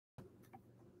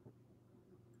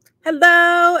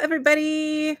Hello,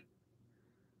 everybody.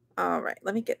 All right,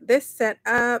 let me get this set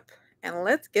up and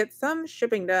let's get some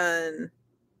shipping done.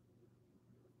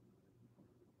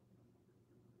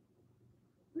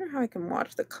 I wonder how I can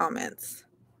watch the comments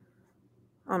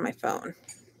on my phone.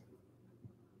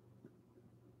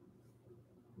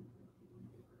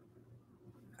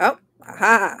 Oh,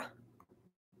 aha.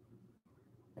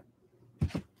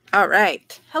 All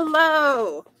right.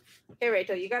 Hello. Hey,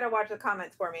 Rachel, you got to watch the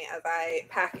comments for me as I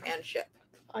pack and ship.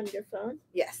 On your phone?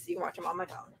 Yes, you can watch them on my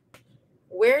phone.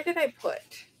 Where did I put?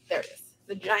 There it is.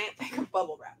 The giant thing of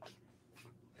bubble wrap.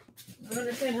 I don't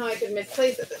understand how I could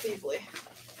misplace it this easily.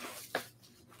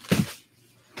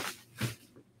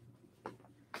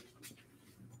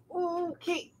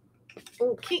 Okay.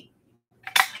 Okay.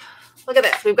 Look at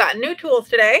this. We've got new tools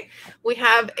today. We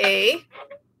have a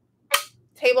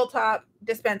tabletop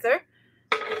dispenser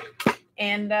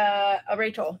and a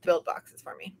Rachel to build boxes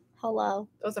for me. Hello.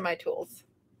 Those are my tools.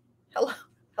 Hello.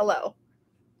 Hello.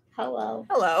 Hello.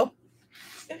 Hello.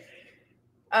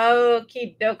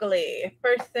 Okie dokie.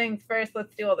 First things first,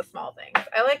 let's do all the small things.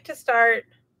 I like to start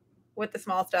with the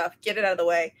small stuff, get it out of the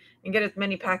way, and get as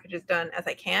many packages done as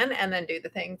I can, and then do the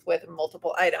things with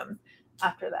multiple items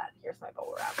after that. Here's my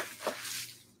bubble wrap.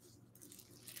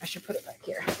 I should put it back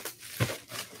here.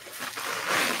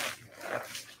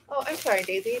 Oh, I'm sorry,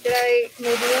 Daisy. Did I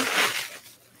move you?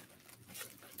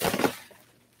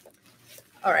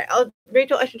 All right,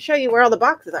 Rachel, I should show you where all the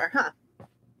boxes are, huh?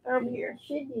 They're over here.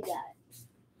 You should do that.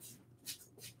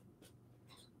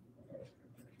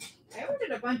 I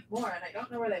ordered a bunch more, and I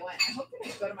don't know where they went. I hope they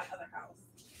didn't go to my other house.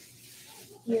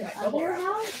 Your My other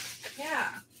house?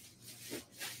 Yeah.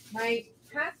 My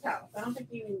past house. I don't think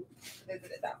you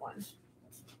visited that one.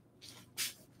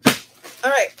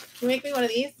 All right. Can you make me one of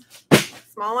these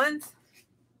small ones?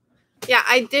 Yeah,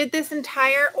 I did this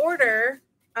entire order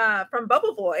from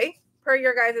Bubble Boy per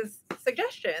your guys'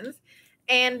 suggestions.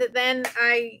 And then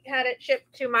I had it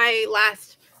shipped to my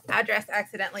last address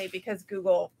accidentally because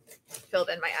Google filled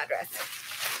in my address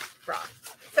wrong.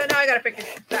 So now I got to figure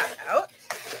that out.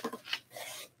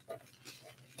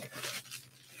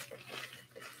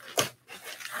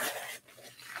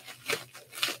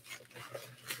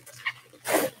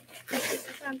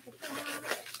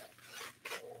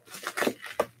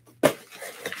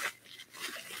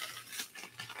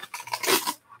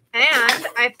 And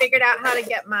I figured out how to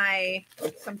get my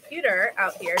computer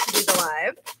out here to do the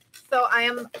live. So I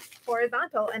am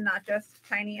horizontal and not just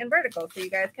tiny and vertical. So you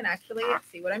guys can actually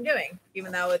see what I'm doing,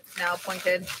 even though it's now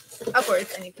pointed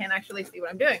upwards and you can't actually see what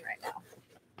I'm doing right now.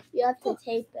 You have to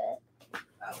tape it.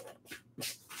 Oh.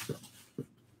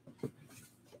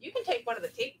 You can take one of the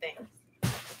tape things.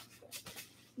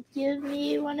 Give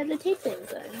me one of the tape things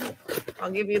then.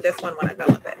 I'll give you this one when I'm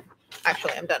done with it.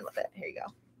 Actually, I'm done with it. Here you go.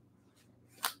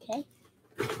 Okay.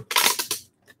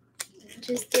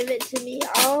 Just give it to me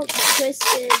all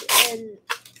twisted and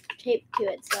taped to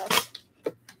itself.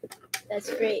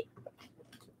 That's great.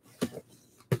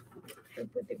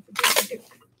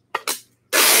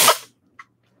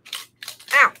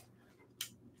 Ow.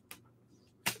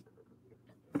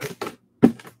 Okay.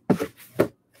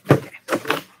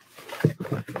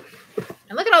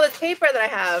 And look at all this paper that I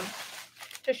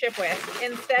have to ship with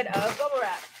instead of bubble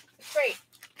wrap. It's great.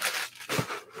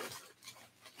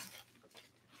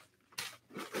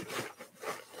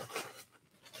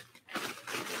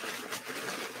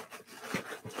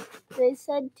 They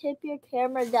said tip your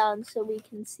camera down so we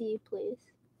can see, please.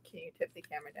 Can you tip the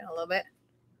camera down a little bit?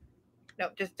 No,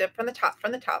 just dip from the top,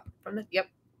 yep.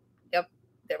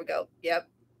 There we go. Yep.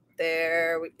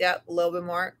 Yep, a little bit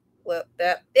more.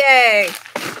 That. Yay!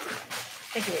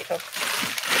 Thank you, Rachel.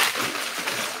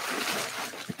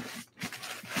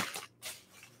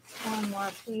 One more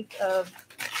piece of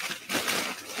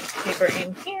paper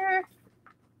in here.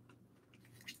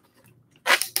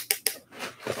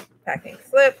 Packing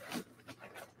slip.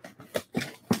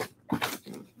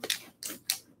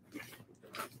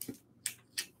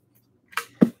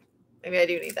 Maybe I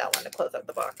do need that one to close up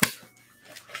the box.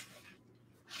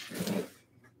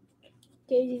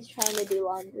 Daisy's trying to do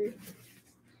laundry.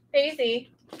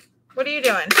 Daisy, what are you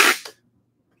doing?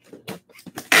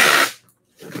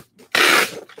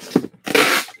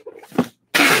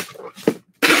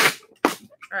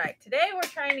 All right, today we're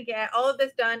trying to get all of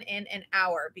this done in an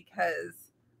hour because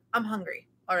I'm hungry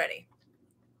already.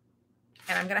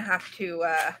 And I'm going to have to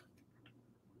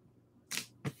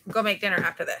go make dinner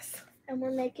after this. And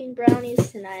we're making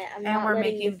brownies tonight. We're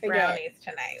making brownies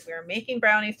tonight. We're making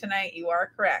brownies tonight. You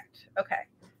are correct. Okay.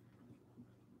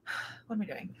 What am I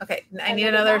doing? Okay, I need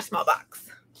another small box.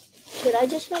 Should I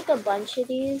just make a bunch of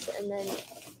these and then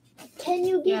Can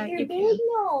you Yeah, get your you big can.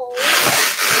 nose?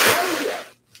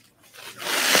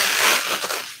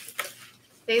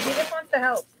 Daisy just wants to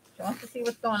help. She wants to see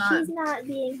what's going on. She's not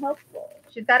being helpful.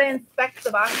 She's got to inspect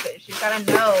the boxes. She's got to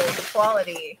know the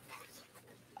quality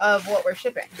of what we're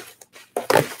shipping.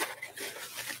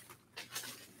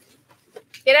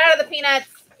 Get out of the peanuts.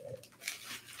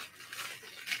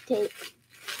 Tape.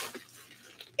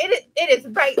 It is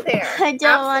right there. I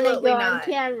don't want to Absolutely go not. on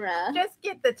camera. Just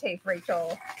get the tape,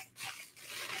 Rachel.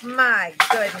 My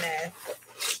goodness.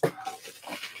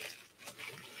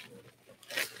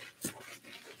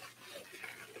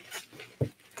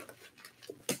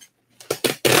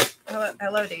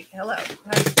 Hello, Dave. Hello.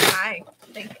 Hi.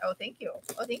 Thank you. Oh, thank you.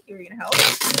 Are you gonna help?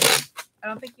 I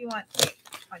don't think you want tape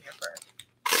on your fur.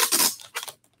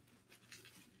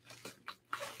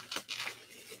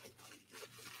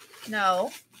 No,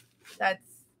 that's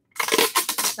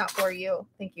not for you.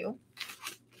 Thank you.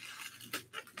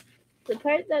 The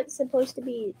part that's supposed to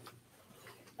be.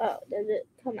 Oh, does it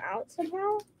come out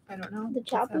somehow? I don't know. The what's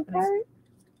choppy happening. part?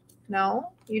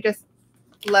 No, you just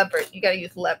leverage. You got to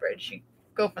use leverage. You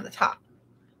go from the top.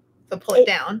 So pull it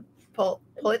down. Pull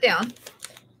it down.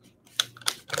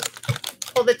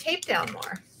 Pull the tape down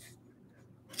more.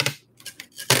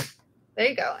 There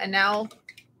you go. And now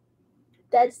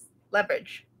That's.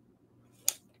 leverage.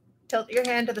 Tilt your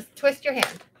hand to the. Twist your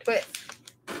hand. Twist.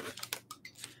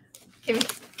 Give me.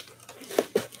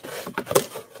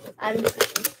 I'm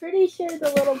pretty sure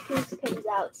the little piece comes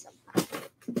out somehow.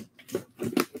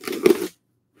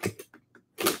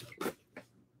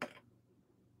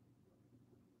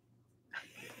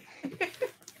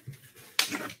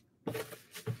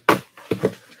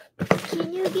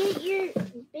 Can you get your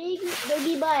big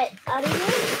boogie butt out of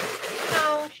here?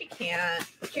 No, she can't.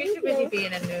 She's too busy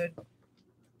being a nude.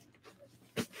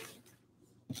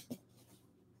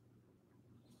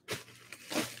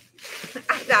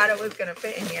 I thought it was gonna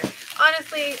fit in here.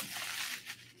 Honestly.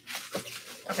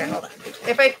 Okay, hold on.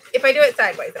 If I do it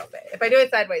sideways, it'll fit. If I do it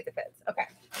sideways, it fits. Okay.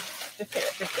 Just hit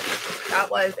it. Just hit it. That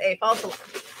was a false alarm.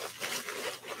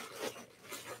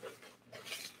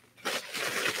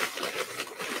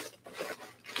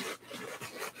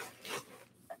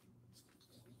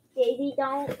 Daisy,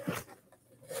 don't.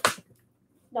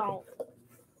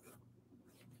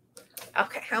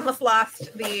 Okay, I almost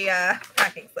lost the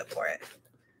packing slip for it.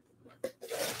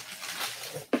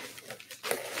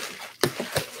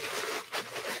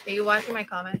 Are you watching my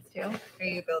comments too? Or are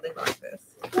you building boxes?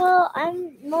 Well,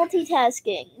 I'm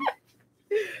multitasking.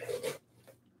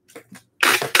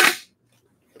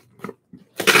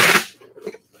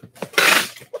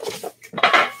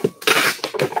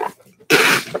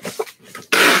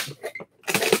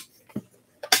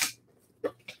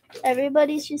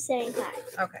 Everybody's just saying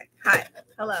hi. Okay. Hi.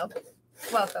 Hello.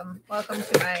 Welcome. Welcome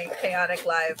to my chaotic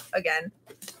live again.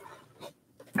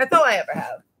 That's all I ever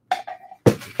have.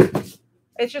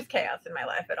 It's just chaos in my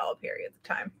life at all periods of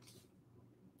time.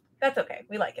 That's okay.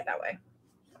 We like it that way.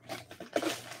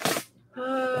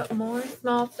 More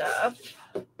small stuff.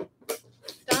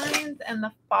 Steins and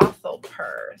the fossil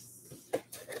purse.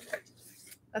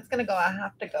 That's gonna go. I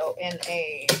have to go in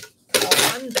a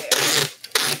one there.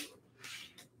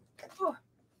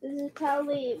 This is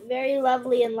probably very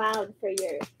lovely and loud for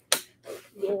your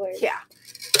viewers. Yeah.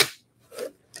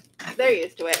 They're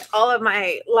used to it. All of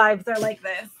my lives are like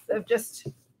this, of just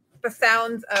the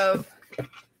sounds of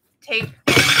tape.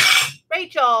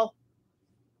 Rachel,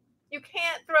 you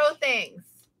can't throw things.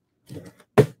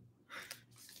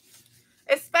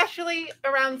 Especially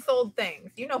around sold things.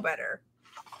 You know better.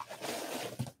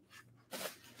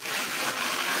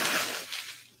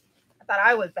 I thought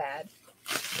I was bad.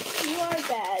 You are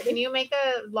bad. Can you make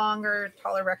a longer,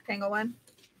 taller rectangle one?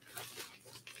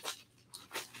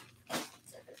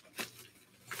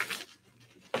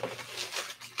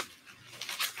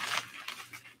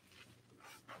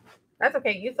 That's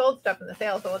okay. You sold stuff in the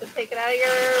sale, so we'll just take it out of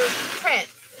your print.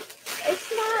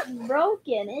 It's not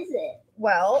broken, is it?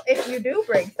 Well, if you do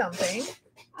break something.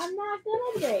 I'm not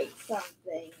gonna break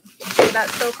something. Say that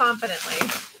so confidently.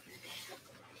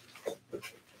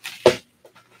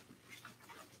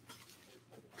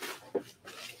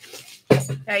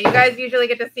 Yeah, you guys usually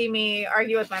get to see me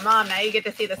argue with my mom. Now you get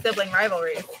to see the sibling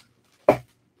rivalries.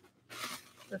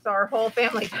 That's our whole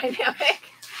family dynamic.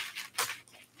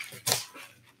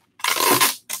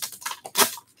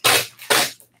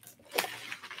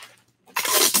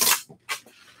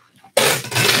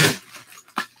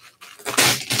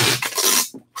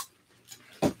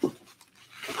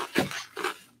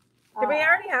 Did we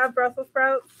already have Brussels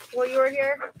sprouts while you were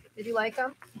here? Did you like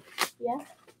them? Yeah.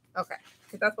 Okay,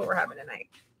 because that's what we're having tonight.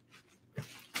 Is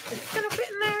it gonna fit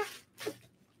in there?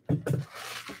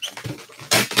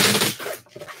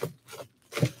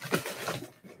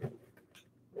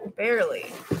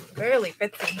 Barely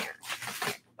fits in here.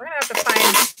 We're gonna have to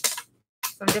find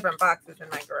some different boxes in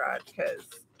my garage because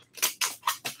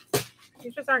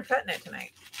these just aren't cutting it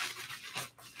tonight.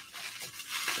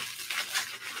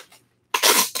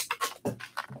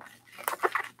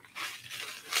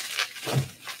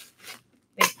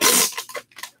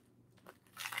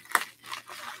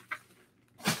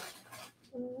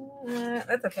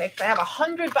 That's okay, because I have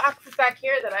 100 boxes back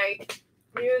here that I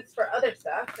use for other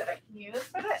stuff that I can use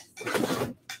for this.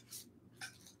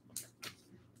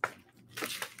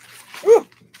 Ooh.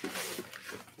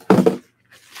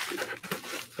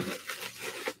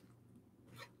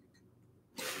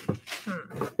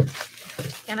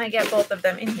 Can I get both of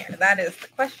them in here? That is the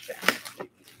question.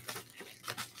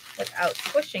 Without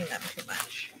squishing them too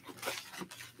much.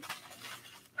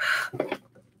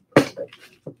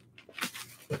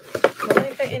 Will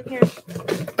they fit in here?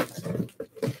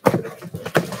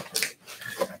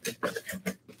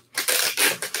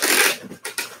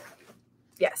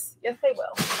 Yes, they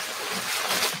will.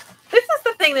 This is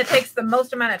the thing that takes the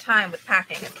most amount of time with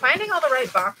packing, is finding all the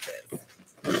right boxes.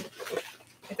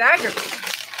 It's aggravating.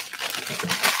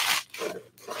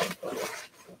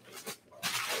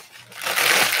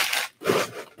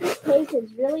 This tape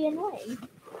is really annoying.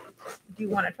 Do you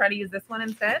want to try to use this one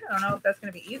instead? I don't know if that's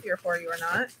going to be easier for you or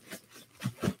not.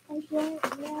 I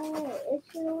don't know.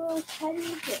 It's a little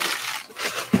tiny bit.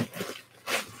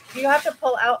 You have to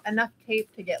pull out enough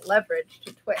tape to get leverage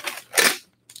to twist.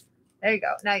 There you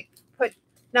go.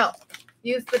 Now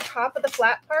use the top of the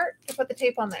flat part to put the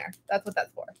tape on there. That's what that's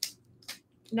for.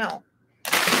 No.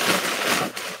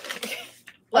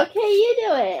 Look. Okay, you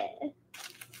do it.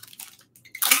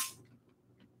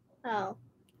 Oh.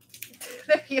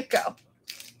 There you go.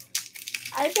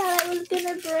 I thought I was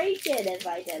gonna break it if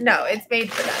I did. No, it's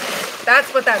made for that.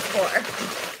 That's what that's for.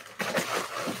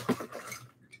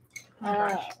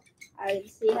 Oh, I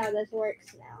see how this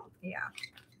works now. Yeah.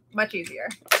 Much easier.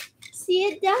 See,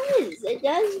 it does. It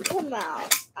does come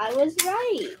out. I was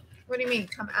right. What do you mean,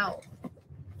 come out?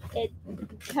 It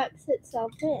tucks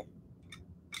itself in.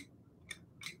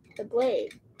 The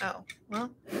blade. Oh, well.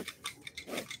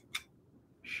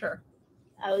 Sure.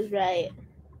 I was right.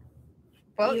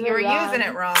 Well, you were using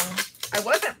it wrong. I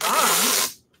wasn't wrong.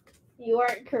 You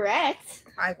weren't correct.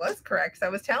 I was correct. So I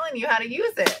was telling you how to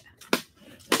use it.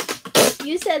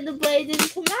 You said the blade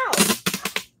didn't come out.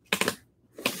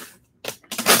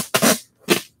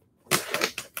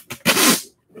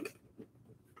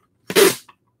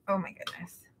 Oh my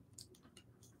goodness.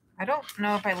 I don't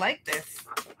know if I like this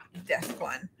desk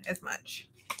one as much.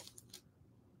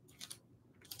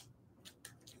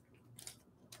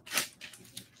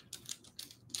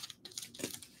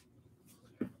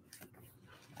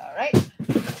 All right.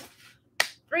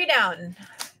 3 down,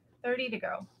 30 to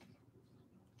go.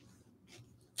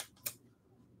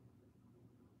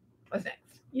 What's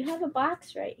next? You have a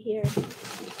box right here.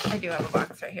 I do have a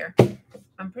box right here.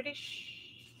 I'm pretty sure.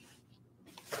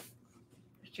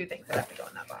 There's 2 things that have to go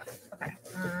in that box. Okay.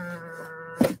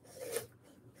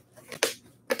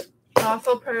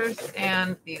 Fossil purse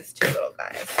and these 2 little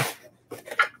guys.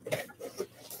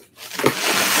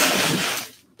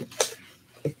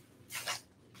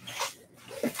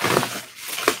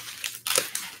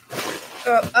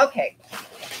 Oh, okay.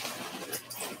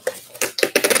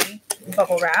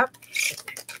 Bubble wrap.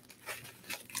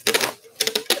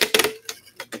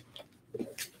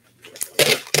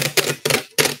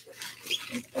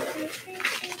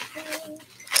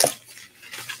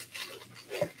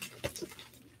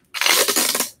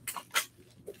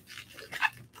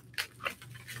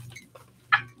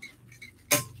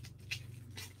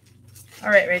 All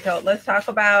right, Rachel, let's talk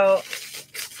about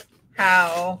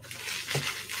how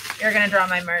you're going to draw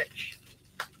my merch.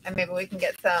 And maybe we can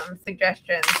get some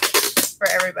suggestions for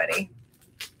everybody.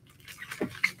 I'm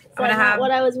gonna have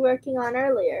what I was working on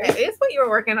earlier. It is what you were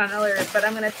working on earlier, but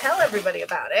I'm going to tell everybody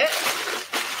about it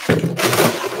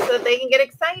so that they can get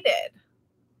excited.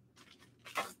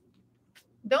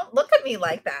 Don't look at me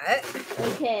like that.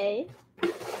 Okay.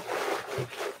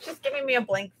 Just giving me a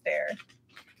blank stare.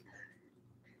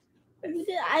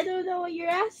 I don't know what you're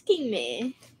asking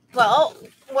me. Well,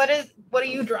 what are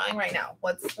you drawing right now?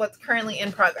 What's currently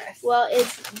in progress? Well,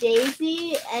 it's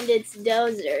Daisy and it's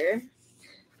Dozer.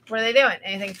 What are they doing?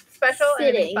 Anything special?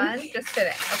 Sitting. Anything fun? Just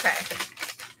sitting. Okay.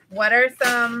 What are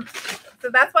some? So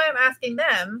that's why I'm asking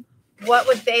them. What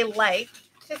would they like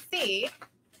to see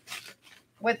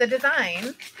with the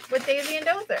design with Daisy and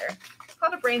Dozer? It's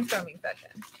called a brainstorming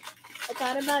session. I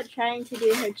thought about trying to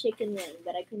do her chicken wing,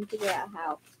 but I couldn't figure out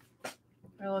how.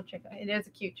 A little chicken. It is a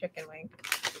cute chicken wing.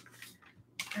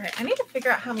 All right, I need to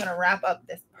figure out how I'm going to wrap up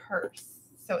this purse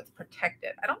so it's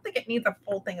protected. I don't think it needs a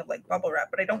full thing of like bubble wrap,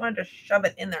 but I don't want to just shove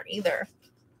it in there either.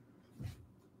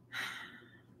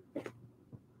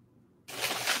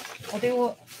 We'll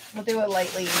do a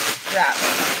lightly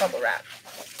wrapped bubble wrap.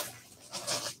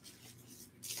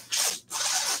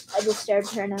 I disturbed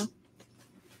her now.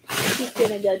 She's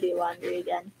gonna go do laundry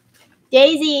again.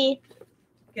 Daisy!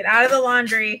 Get out of the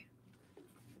laundry.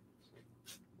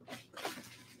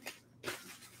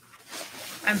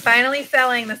 I'm finally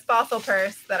selling this fossil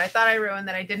purse that I thought I ruined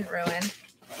that I didn't ruin. Can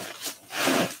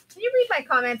you read my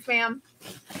comments, ma'am?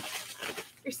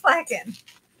 You're slacking.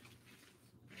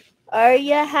 Are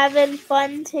you having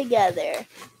fun together?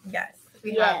 Yes,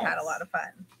 we have had a lot of fun.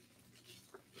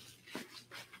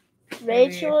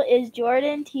 Rachel, is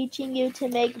Jordan teaching you to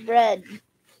make bread?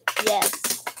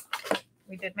 Yes.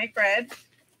 We did make bread.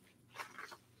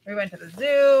 We went to the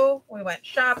zoo. We went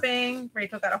shopping.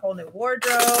 Rachel got a whole new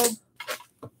wardrobe.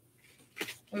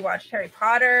 We watched Harry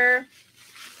Potter.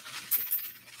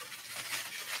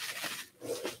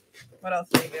 What else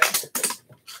did we do?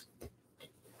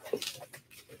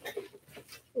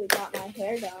 We got my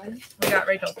hair done. We got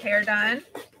Rachel's hair done.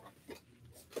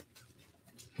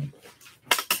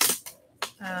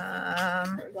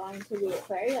 We're going to the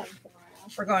aquarium tomorrow.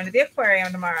 We're going to the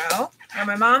aquarium tomorrow. And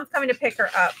my mom's coming to pick her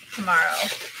up tomorrow.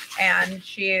 And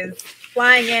she is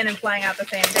flying in and flying out the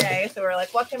same day. So we're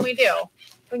like, what can we do?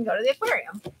 We can go to the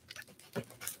aquarium. So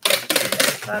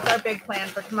that's our big plan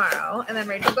for tomorrow. And then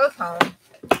Rachel goes home.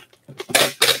 I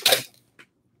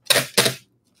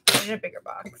need a bigger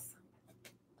box.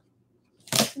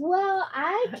 Well,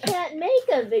 I can't make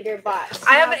a bigger box.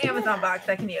 I have an Amazon box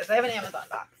I can use. I have an Amazon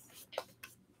box.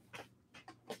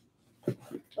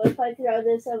 What if I throw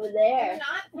this over there? Do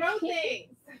not throw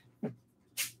things.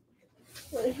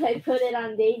 What if I put it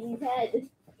on Daisy's head?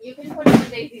 You can put it on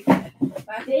Daisy's head.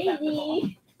 That's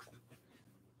Daisy!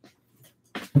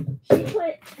 She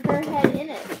put her head in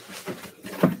it.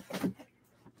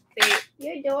 See,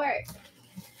 You're a dork.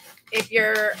 if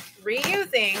you're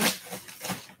reusing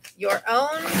your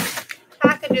own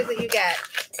packages that you get,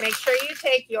 make sure you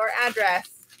take your address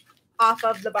off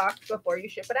of the box before you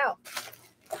ship it out.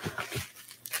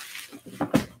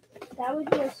 That would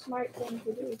be a smart thing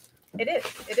to do. It is.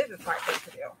 It is a smart thing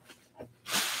to do.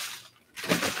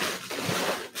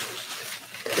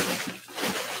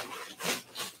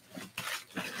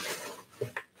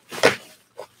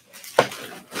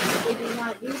 Did you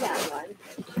not do that one?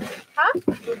 Huh?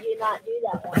 Did you not do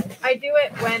that one? I do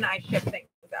it when I ship things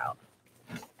out.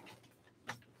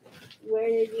 Where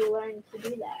did you learn to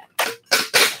do that?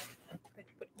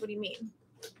 What do you mean?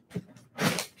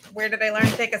 Where did I learn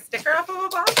to take a sticker off of a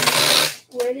box?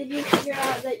 Where did you figure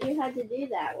out that you had to do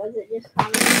that? Was it just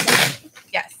common sense?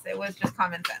 Yes, it was just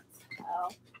common sense. Oh.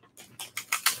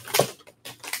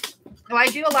 So I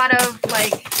do a lot of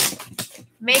like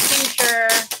making sure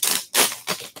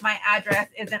my address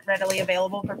isn't readily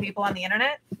available for people on the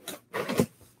internet.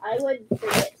 I would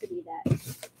forget to do that.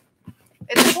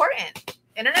 It's important.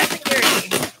 Internet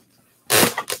security.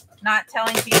 Not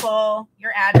telling people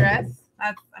your address.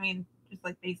 That's, I mean, just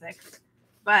like basics.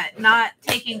 But not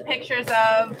taking pictures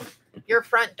of your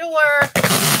front door.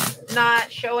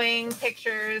 Not showing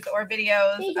pictures or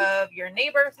videos of your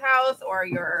neighbor's house or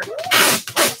your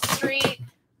street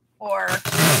or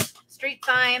street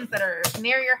signs that are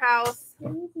near your house.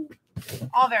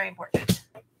 All very important.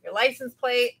 Your license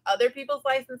plate, other people's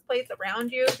license plates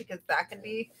around you, because that can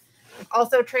be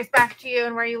also traced back to you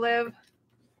and where you live.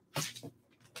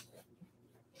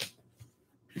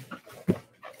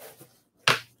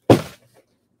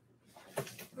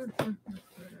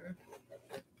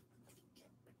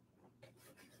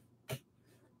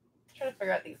 Trying to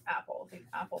figure out these apples. These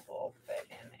apples will fit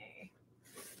in a.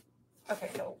 Okay,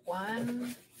 so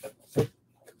one.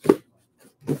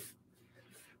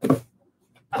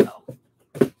 Uh-oh.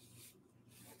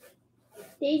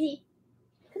 Daisy,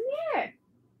 come here.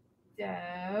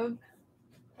 Deb.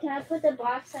 Can I put the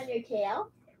box on your tail?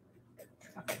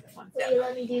 Okay, this one's Will Deb. you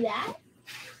let me do that?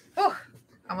 Oh,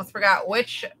 almost forgot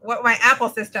what my apple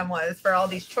system was for all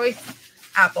these choice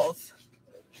apples.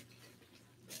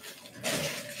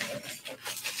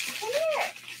 Come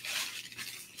here.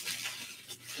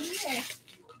 Come here.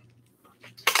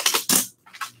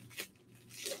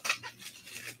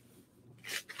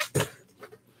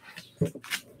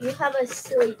 You have a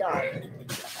silly dog.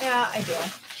 Yeah, I do.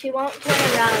 She won't turn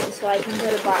around so I can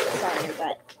put a box on her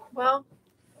butt. Well,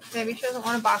 maybe she doesn't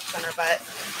want a box on her butt.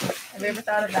 Have you ever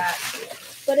thought of that?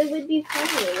 But it would be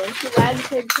funny when she wags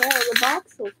her tail, the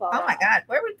box will fall. Oh my God,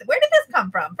 where did this come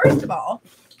from? First of all,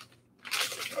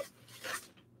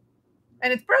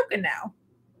 And it's broken now.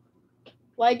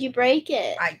 Why'd you break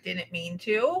it? I didn't mean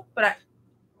to, but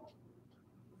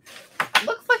it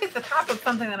looks like it's the top of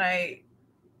something that I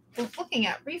was looking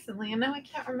at recently, and now I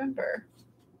can't remember.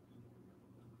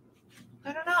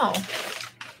 I don't know.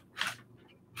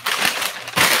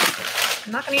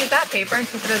 I'm not going to use that paper in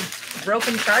case it has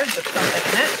broken shards with something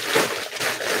in it.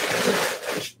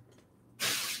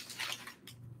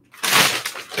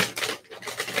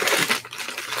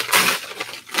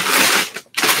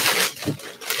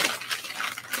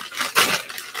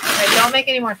 Okay, don't make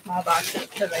any more small boxes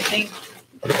because I think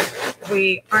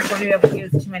we aren't going to be able to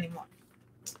use too many more.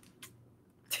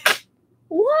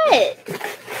 What?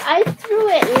 I threw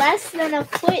it less than a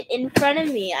foot in front of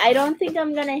me. I don't think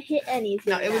I'm gonna hit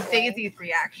anything. No, it was Daisy's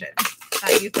reaction,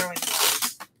 not you throwing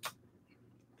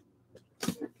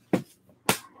them.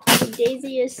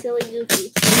 Daisy is silly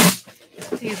goofy.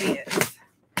 Daisy is.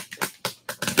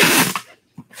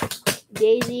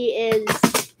 Daisy is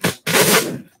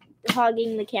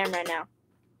hogging the camera now.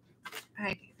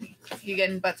 Hi, Daisy. You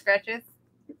getting butt scratches?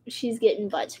 She's getting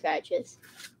butt scratches.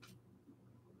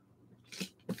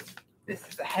 This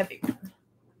is a heavy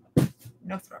one.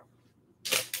 No throw.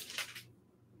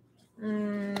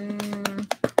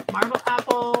 Marble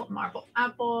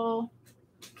apple,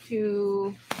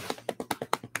 to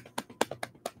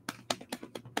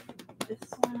this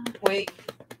one. Wait.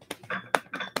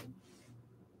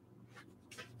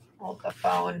 Hold the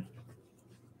phone.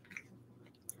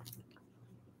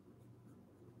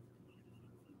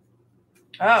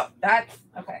 Oh, that's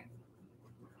okay.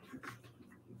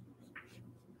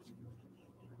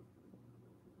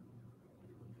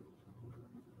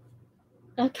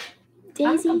 Okay.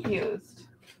 I'm Daisy. confused.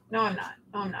 No, I'm not.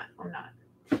 I'm not.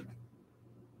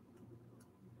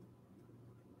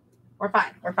 We're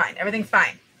fine. Everything's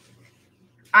fine.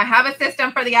 I have a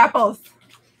system for the apples.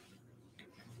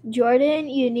 Jordan,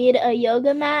 you need a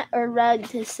yoga mat or rug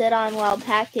to sit on while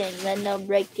packing, then no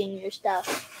breaking your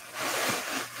stuff.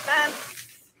 That's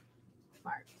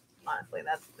smart. Honestly,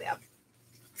 that's yeah.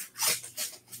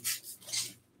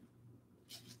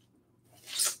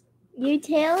 Your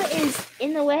tail is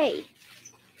in the way.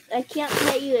 I can't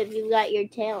pet you if you've got your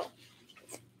tail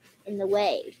in the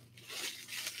way.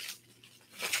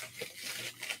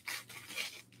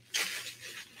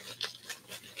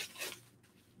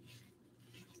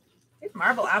 These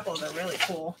marble apples are really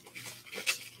cool.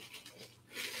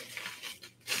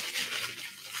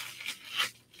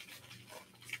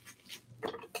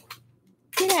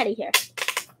 Get out of here.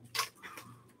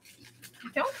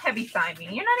 Don't heavy sign me.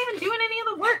 You're not even doing any of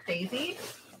the work, Daisy.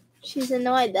 She's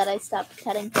annoyed that I stopped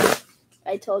petting her.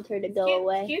 I told her to go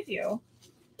away. Excuse you.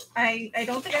 I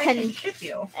don't think I can ship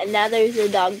you. And now there's a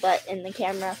dog butt in the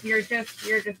camera. You're just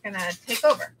gonna take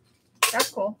over. That's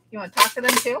cool. You want to talk to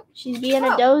them too? She's being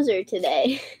a dozer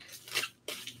today.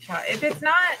 Well, if it's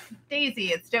not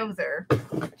Daisy, it's Dozer.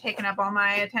 Taking up all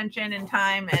my attention and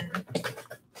time and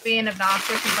being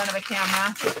obnoxious in front of a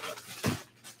camera.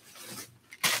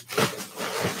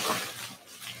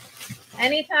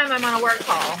 Anytime I'm on a work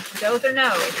call, Dozer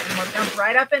knows, and we'll jump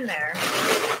right up in there.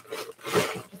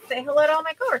 Say hello to all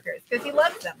my coworkers because he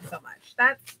loves them so much.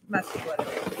 That must be what it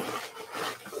is.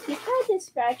 He tried to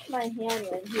scratch my hand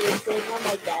when he was sitting on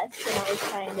my desk and I was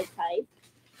trying to type.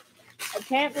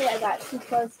 Apparently, I got too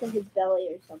close to his belly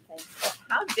or something.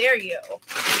 How dare you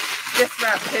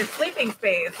disrupt his sleeping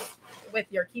space with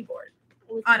your keyboard?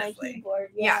 With honestly. my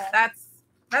keyboard, Yeah, that's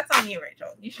on you,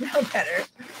 Rachel. You should know better.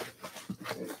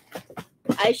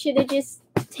 I should have just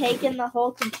taken the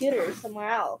whole computer somewhere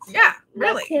else. Yeah,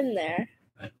 really. Left him there.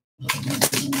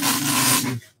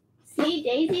 See,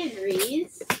 Daisy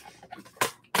agrees.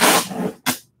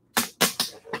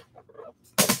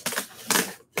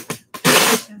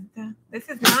 This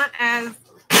is not as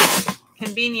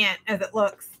convenient as it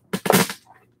looks,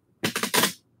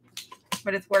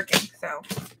 but it's working, so.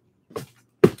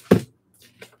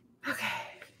 Okay.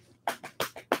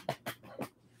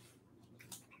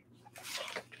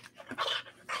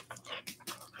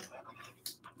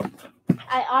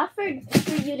 I offered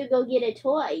for you to go get a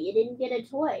toy. You didn't get a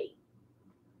toy.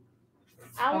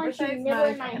 I want you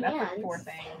nibbling my hands. Four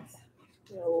things.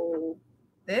 No.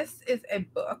 This is a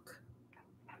book.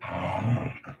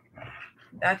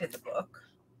 That is a book.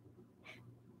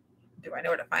 Do I know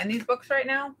where to find these books right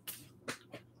now?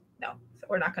 No. So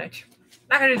we're not gonna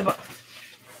do the book.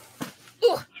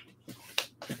 Ooh.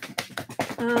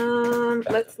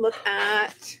 Let's look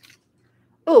at.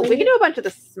 Oh, we can do a bunch of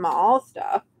the small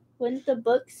stuff. Wouldn't the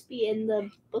books be in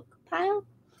the book pile?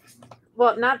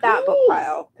 Well, not that book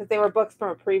pile, because they were books from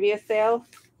a previous sale.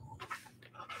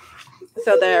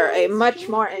 So they're a much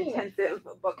more intensive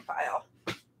book pile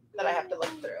that I have to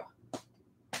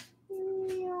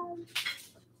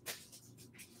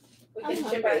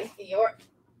ship hungry. it to your...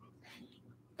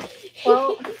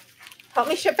 Well, help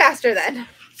me ship faster then.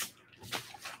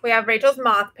 We have Rachel's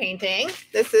moth painting.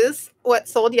 This is what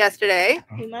sold yesterday.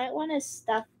 You might want to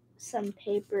stuff some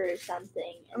paper or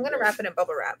something. I'm going to wrap it in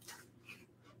bubble wrap.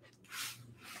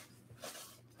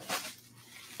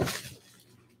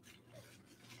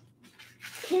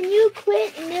 Can you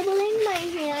quit nibbling my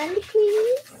hand,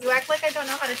 please? You act like I don't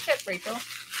know how to ship, Rachel.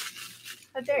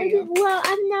 How dare you? Well,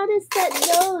 I've noticed that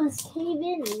those cave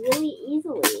in really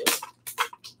easily.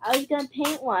 I was going to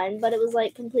paint one, but it was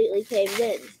like completely caved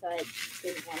in, so I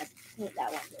didn't want to paint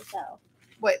that one myself.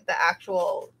 What, the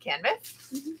actual canvas?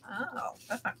 Mhm. Oh,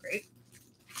 that's not great.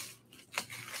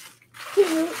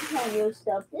 Can you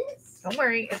stuff this? Don't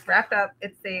worry, it's wrapped up.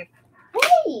 It's safe.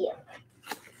 Hey!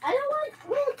 I don't want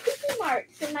little cookie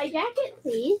marks in my jacket,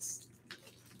 please.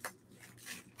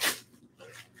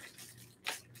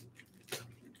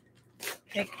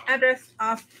 Take address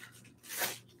off.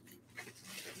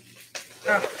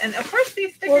 Oh, and of course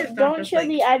these stickers Well, don't don't just, show like,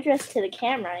 the address to the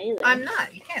camera either. I'm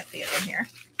not. You can't see it in here.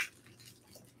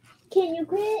 Can you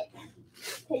quit?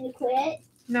 Can you quit?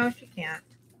 No, she can't.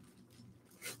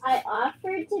 I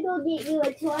offered to go get you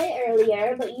a toy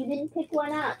earlier, but you didn't pick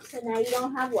one up, so now you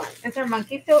don't have one. Is her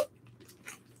monkey still?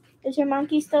 Is your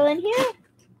monkey still in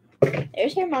here?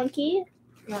 There's your monkey.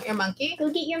 You want your monkey? Go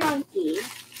get your monkey.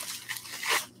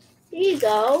 Here you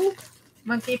go.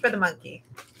 Monkey for the monkey.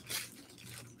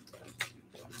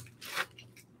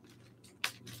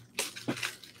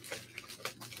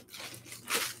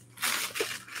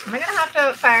 Am I gonna have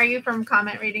to fire you from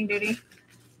comment reading duty?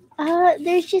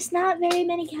 There's just not very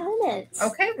many comments.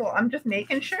 Okay, well, I'm just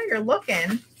making sure you're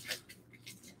looking.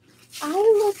 I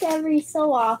look every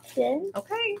so often.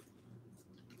 Okay.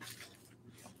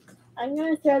 I'm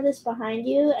gonna throw this behind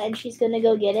you, and she's gonna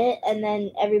go get it, and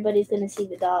then everybody's gonna see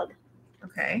the dog.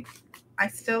 Okay. I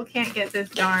still can't get this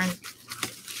darn...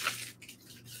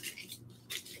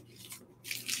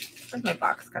 Where's my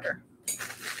box cutter?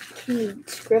 Can you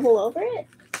scribble over it?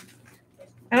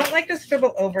 I don't like to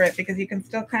scribble over it because you can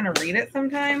still kind of read it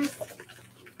sometimes.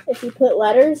 If you put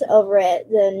letters over it,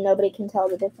 then nobody can tell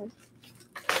the difference.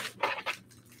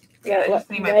 Yeah, I just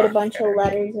need my Write a box bunch cutter. of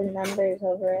letters and numbers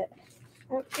over it.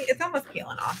 Well, see, it's almost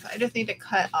peeling off. I just need to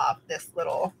cut off this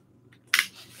little...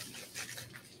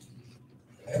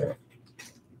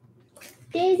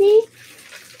 Daisy,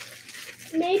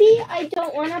 maybe I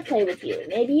don't want to play with you.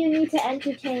 Maybe you need to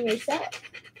entertain yourself.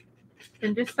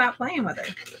 Then just stop playing with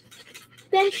her.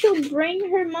 Then she'll bring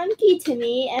her monkey to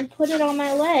me and put it on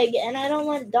my leg, and I don't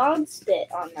want dog spit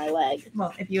on my leg.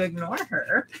 Well, if you ignore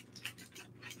her,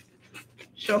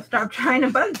 she'll stop trying to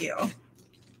bug you.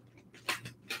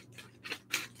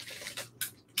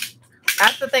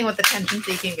 That's the thing with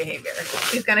attention-seeking behavior.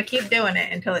 She's going to keep doing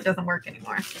it until it doesn't work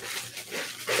anymore.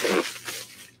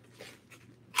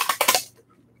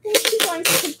 Then she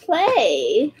wants to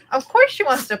play. Of course she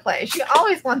wants to play. She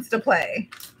always wants to play.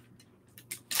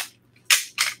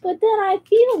 But then I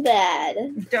feel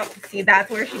bad. Don't see, that's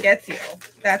where she gets you.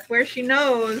 That's where she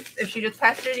knows if she just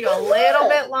pestered you a little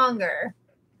bit longer.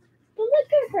 But look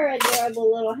at her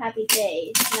adorable little happy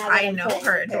face. Now that I I'm know playing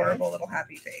her with adorable little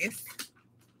happy face.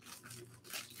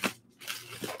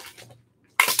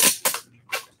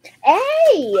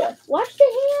 Hey! Watch the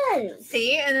hands!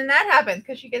 See, and then that happens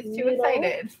because she gets too Noodle.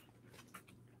 excited.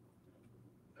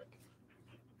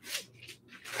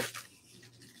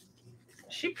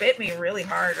 She bit me really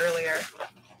hard earlier.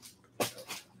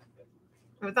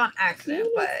 It was on She accident,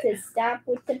 needs but to stop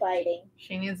with the biting.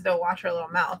 she needs to watch her little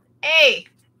mouth. Hey!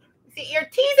 See, you're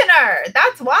teasing her.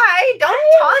 That's why.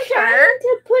 Don't taunt trying her.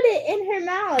 to put it in her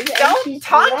mouth. and Don't she's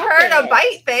taunt her dropping to it.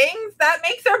 bite things. That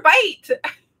makes her bite.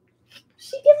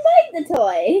 She can bite the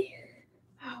toy.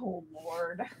 Oh,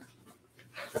 Lord.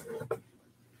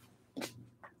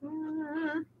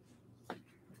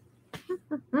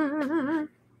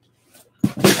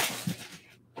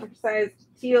 Size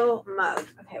teal mug.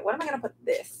 Okay, what am I going to put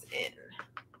this in?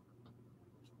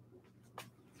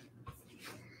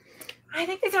 I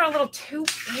think these are a little too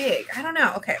big. I don't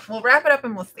know. Okay, we'll wrap it up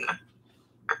and we'll see.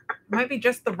 It might be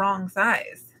just the wrong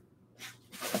size.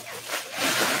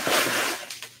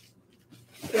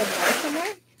 You have more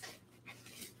somewhere?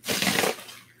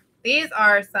 These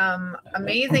are some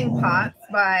amazing pots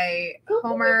by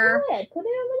Homer Put it over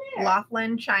there.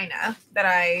 Laughlin China that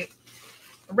I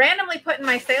randomly put in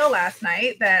my sale last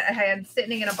night that I had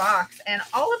sitting in a box, and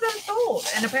all of them sold,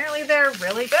 and apparently they're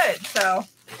really good. So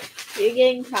You're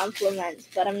getting compliments,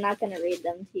 but I'm not going to read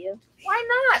them to you. why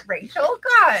not, Rachel?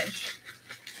 Gosh.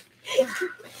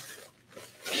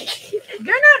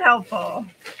 You're not helpful.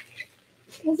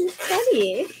 Because it's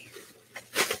funny.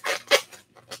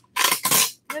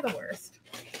 You're the worst.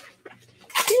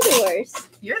 You're the worst.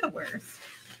 You're the worst.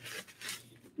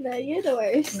 No, you're the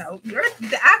worst. No, you're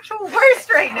the actual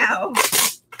worst right now.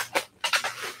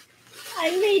 I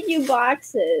made you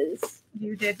boxes.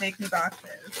 You did make me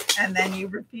boxes. And then you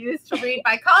refused to read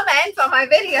my comments on my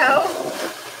video.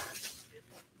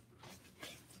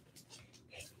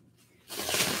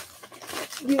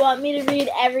 You want me to read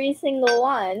every single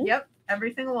one? Yep,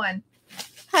 every single one.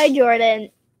 Hi, Jordan.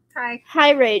 Hi.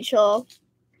 Hi, Rachel.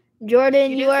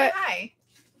 Jordan, You you didn't are. say hi.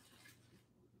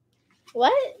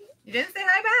 What? You didn't say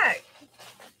hi back.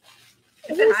 I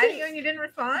Who said hi to said- you and you didn't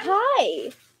respond?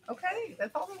 Hi. Okay,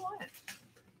 that's all we want.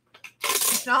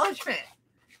 Acknowledgement.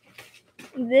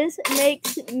 This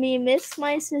makes me miss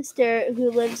my sister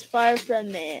who lives far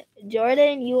from me.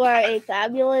 Jordan, you are a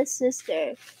fabulous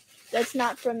sister. That's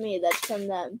not from me, that's from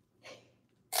them.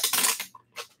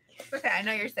 Okay, I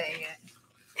know you're saying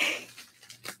it.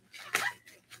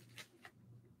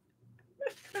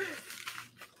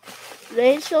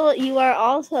 Rachel, you are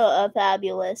also a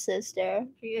fabulous sister.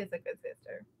 She is a good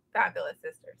sister. Fabulous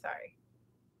sister, sorry.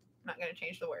 I'm not going to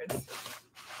change the words.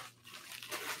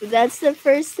 That's the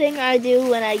first thing I do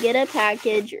when I get a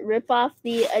package, rip off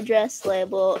the address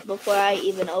label before I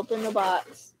even open the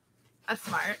box. That's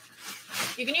smart.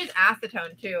 You can use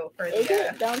acetone too for Is the.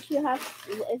 it? Don't you have,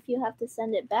 if you have to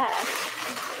send it back,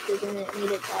 doesn't it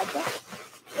need its address?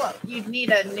 Well, you'd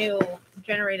need a new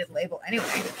generated label anyway.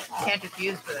 You can't just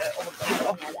use the old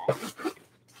label. Yeah,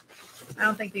 I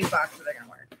don't think these boxes are going to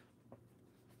work.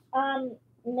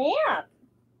 ma'am.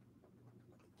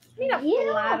 I need a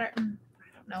Yeah. flatter. I don't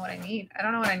know what I need. I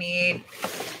don't know what I need.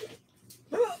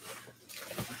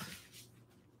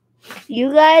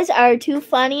 You guys are too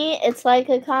funny. It's like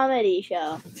a comedy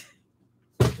show.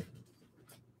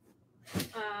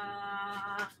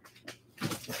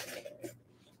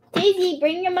 Daisy,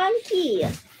 bring your monkey.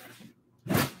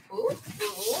 Ooh. Will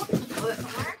it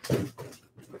somewhere?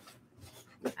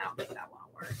 I don't think that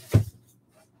won't work.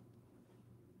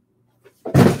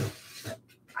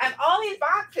 I have all these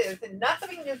boxes and none of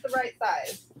them is the right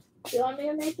size. Do you want me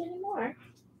to make any more?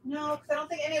 No, because I don't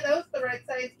think any of those are the right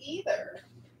size either.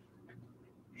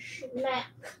 Schmack.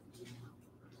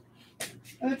 It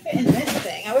would fit in this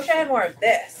thing. I wish I had more of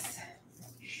this.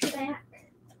 Schmack.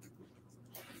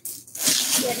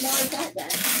 Get more of that then.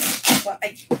 Well, I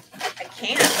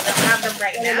can't. I don't have them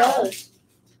right What are now. those?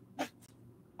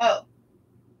 Oh.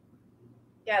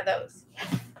 Yeah, those.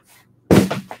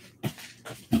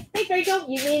 Hey, Rachel,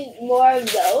 you mean more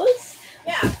of those?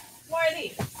 Yeah, more of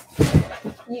these.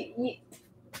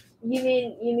 You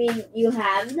mean you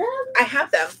have them? I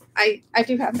have them. I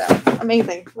do have them.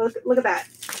 Amazing. Look at that.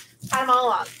 Had them all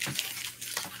along.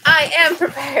 I am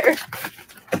prepared.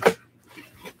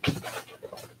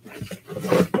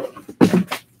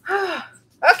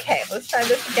 Okay, let's try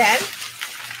this again.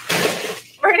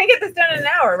 We're gonna get this done in an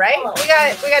hour, right? Oh. We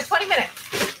got 20 minutes.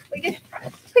 We can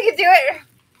do it.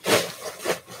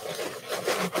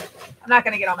 I'm not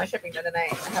gonna get all my shipping done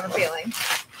tonight. I have a feeling.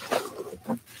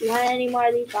 Do you want any more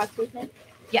of these boxes, Nick?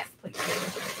 Yes, please.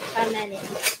 How many?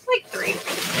 Like 3.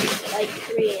 Like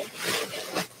 3.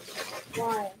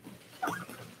 1,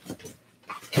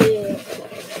 2,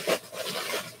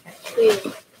 3.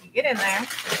 You get in there.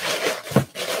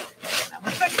 Now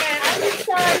we're cooking. I'm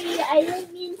sorry, I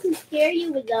didn't mean to scare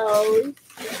you with those.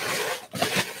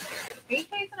 Are you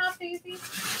chasing off Daisy?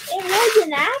 It was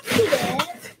an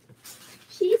accident.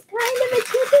 She's kind of a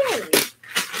chicken.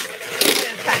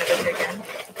 It's kind of a chicken.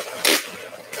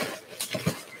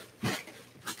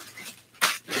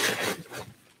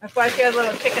 That's why she has a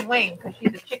little chicken wing, because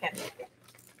she's a chicken.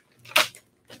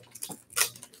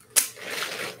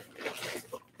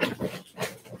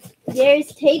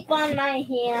 There's tape on my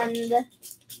hand.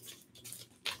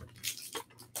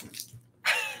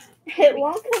 It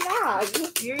won't come off.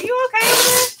 Are you okay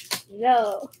with it?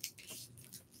 No,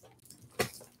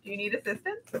 Do you need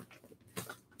assistance?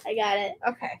 I got it.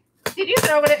 Okay. Did you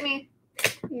throw it at me?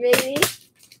 Maybe.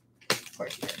 Of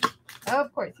course you did.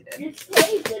 Of course you did. It's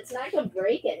tape. It's not gonna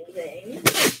break anything.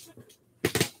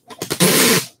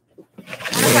 I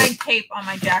want to find tape on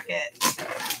my jacket.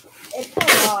 It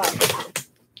fell off.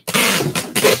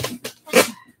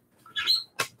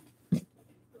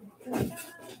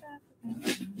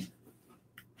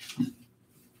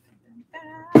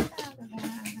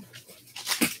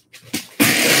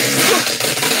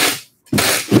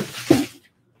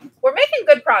 We're making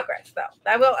good progress, though.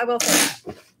 I will say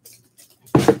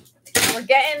that. We're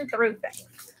getting through things.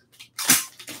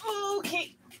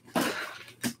 Okay.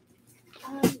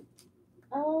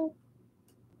 Oh,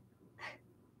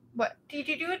 What did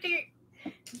you do it to your?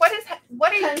 What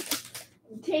are you?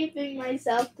 taping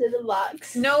myself to the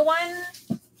box. No one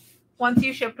wants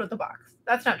you shipped with the box.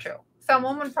 That's not true.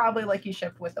 Someone would probably like you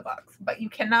shipped with the box, but you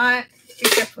cannot be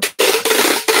shipped with the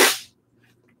box.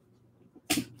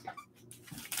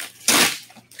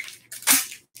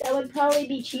 That would probably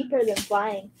be cheaper than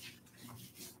flying.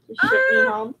 To ship me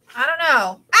home. I don't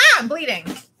know. Ah, I'm bleeding.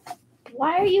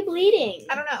 Why are you bleeding?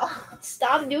 I don't know.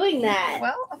 Stop doing that.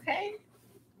 Well, okay.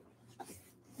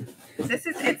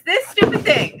 It's this stupid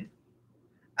thing.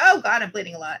 Oh God, I'm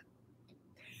bleeding a lot.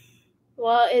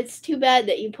 Well, it's too bad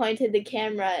that you pointed the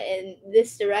camera in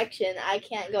this direction. I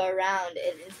can't go around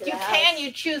and into the house. You can,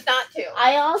 you choose not to.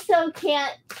 I also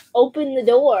can't open the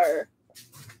door.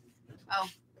 Oh.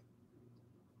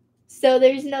 So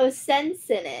there's no sense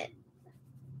in it.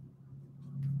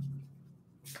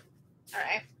 All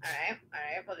right.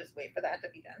 We'll just wait for that to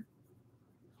be done.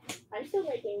 I'm still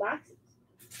making boxes.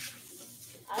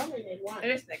 I only made one. I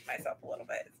just nicked myself a little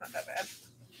bit. It's not that bad.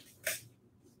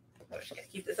 I'm just gonna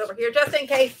keep this over here just in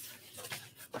case.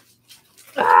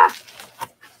 Ah!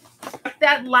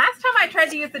 That last time I tried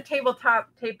to use the tabletop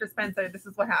tape dispenser, this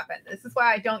is what happened. This is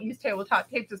why I don't use tabletop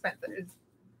tape dispensers.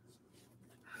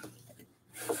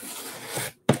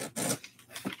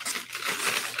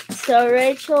 So,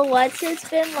 Rachel, what's it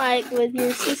been like with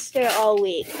your sister all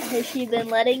week? Has she been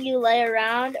letting you lay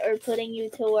around or putting you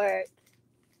to work?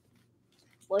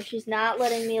 Well, she's not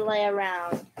letting me lay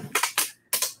around.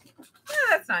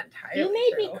 That's not entirely You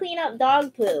made true. me clean up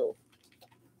dog poo.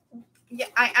 Yeah,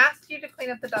 I asked you to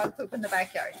clean up the dog poop in the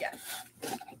backyard, yes.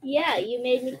 Yeah, you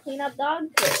made me clean up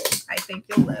dog poo. I think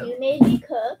you'll live. You made me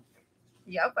cook.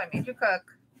 Yep, I made you cook.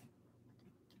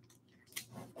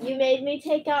 You made me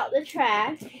take out the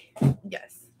trash.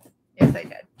 Yes. Yes, I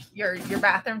did. Your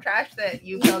bathroom trash that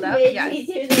you filled up? made Yes. me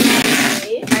do the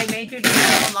laundry. I made you do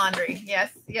your own laundry.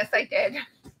 Yes, I did.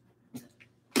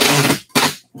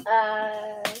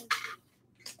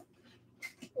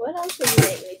 What else did you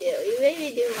make me do? You made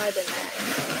me do more than that.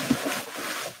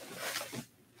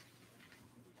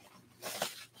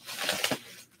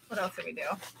 What else did we do?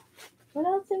 What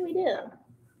else did we do?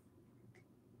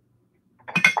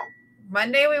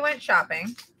 Monday we went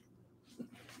shopping.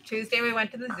 Tuesday we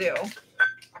went to the zoo.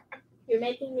 You're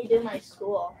making me do my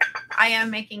school. I am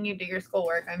making you do your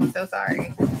schoolwork. I'm so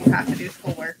sorry. You have to do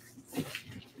schoolwork.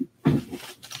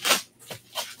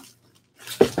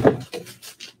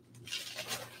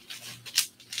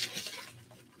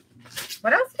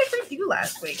 What else did we do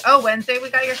last week? Oh, Wednesday we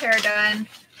got your hair done.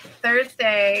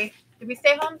 Thursday. Did we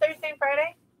stay home Thursday and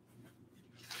Friday?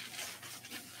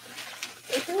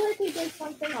 I feel like we did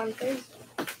something on Thursday.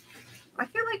 I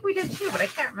feel like we did too, but I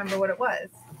can't remember what it was.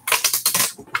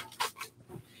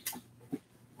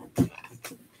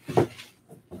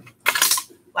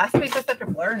 Last week was such a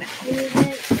blur now. We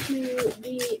went to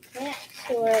the plant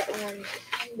store on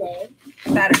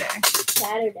Saturday.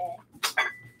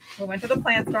 We went to the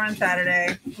plant store on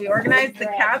Saturday. We organized the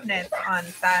cabinets on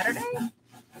Saturday. No,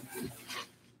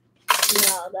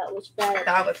 that was Friday.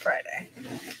 That was Friday.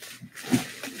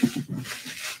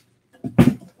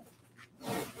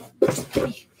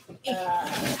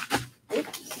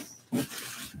 Oops.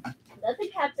 Nothing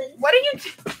happened. What are you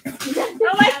doing?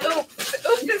 I'm like, oops.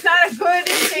 Oops is not a good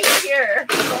thing here.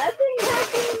 Nothing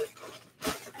happened.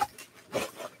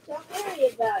 Don't worry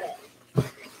about it.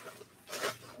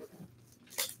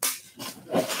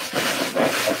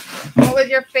 What was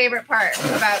your favorite part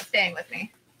about staying with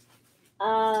me?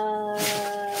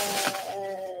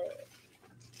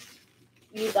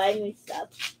 You buy me stuff.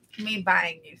 Me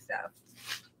buying you stuff.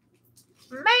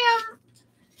 Ma'am.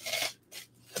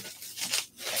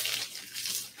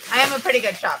 I am a pretty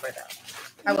good shopper, though.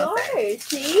 I will say.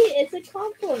 See? It's a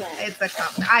compliment. It's a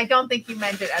compliment. I don't think you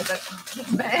meant it as a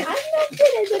compliment. I meant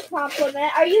it as a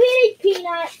compliment. Are you eating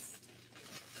peanuts?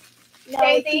 No,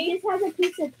 Daisy? she just has a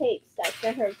piece of tape stuck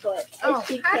to her foot. Oh, And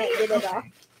she how do can't you- get it off.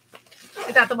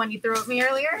 Is that the one you threw at me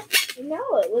earlier? No,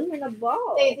 it wasn't a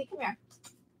ball. Daisy, come here.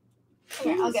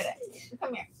 Come here, I'll get it.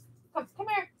 Come here. Come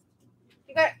here.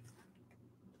 You got it.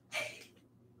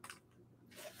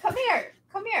 Come here.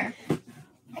 Come here.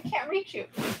 I can't reach you.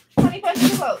 Honey bunch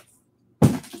of oats.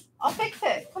 I'll fix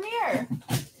it. Come here.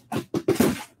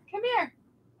 Come here.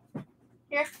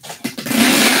 Here.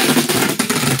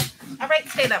 All right,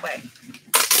 stay that way.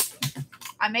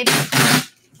 I made it.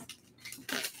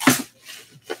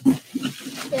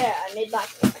 There, I made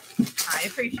boxes. I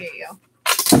appreciate you.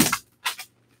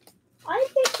 I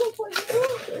think that's what you do.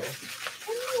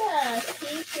 Yeah,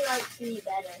 see, she likes me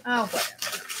better. Oh, whatever.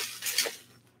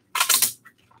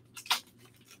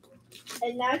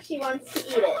 And now she wants to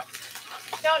eat it.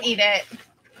 Don't eat it.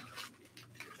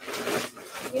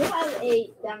 You have a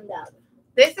dum-dum.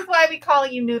 This is why we call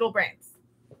you noodle brains.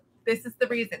 This is the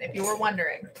reason, if you were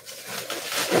wondering.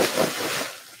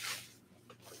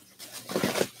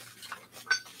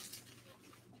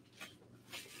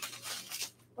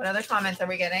 What other comments are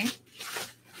we getting?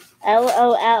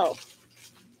 LOL.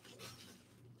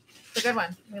 It's a good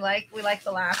one. We like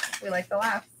the laughs. We like the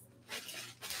laughs.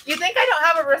 You think I don't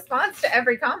have a response to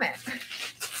every comment?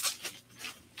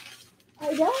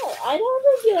 I don't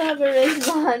think you have a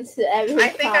response to every I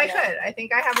think comment. I could. I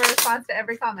think I have a response to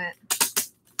every comment.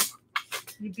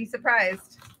 You'd be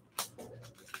surprised.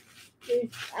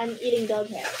 I'm eating dog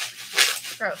hair.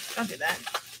 Gross. Don't do that.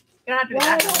 You don't have to be Well,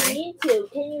 I that don't hungry. need to.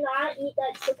 Can you not eat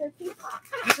that sugar cookie?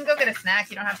 You can go get a snack.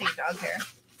 You don't have to eat dog hair.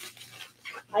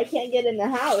 I can't get in the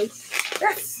house.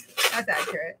 Yes. That's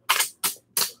accurate.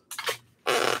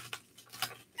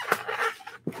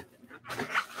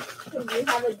 Because you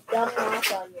have a dumb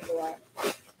lock on your door.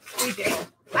 We do.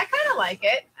 I kind of like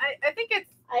it. I think it's,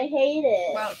 I hate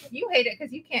it. well, you hate it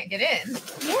because you can't get in.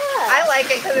 Yeah. I like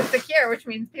it because it's secure, which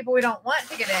means people we don't want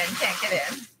to get in can't get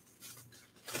in.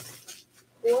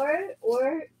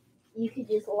 Or you could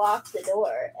just lock the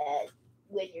door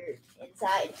when you're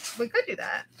inside. We could do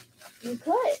that. You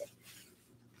could.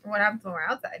 What happens when we're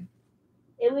outside?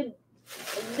 It would.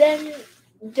 Then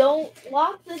don't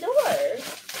lock the door.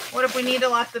 What if we need to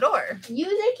lock the door?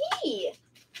 Use a key.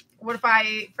 What if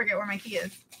I forget where my key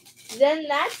is? Then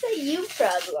that's a you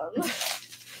problem.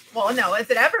 Well, no, it's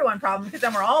an everyone problem because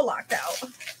then we're all locked out.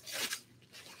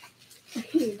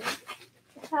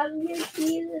 Have your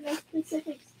keys in a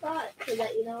specific spot so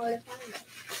that you know where to find them.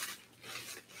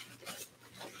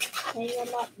 Hang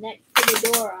them up next to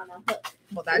the door on a hook.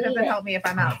 Well, that doesn't help me if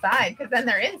I'm outside because then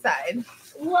they're inside.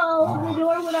 Well, the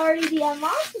door would already be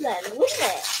unlocked then, wouldn't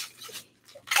it?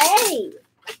 Hey!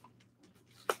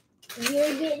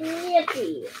 You're getting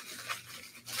nippy.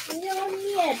 No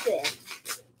nipping.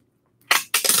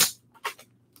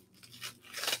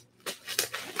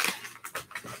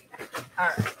 All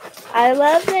right. I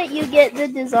love that you get the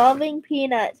dissolving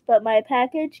peanuts, but my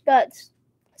package got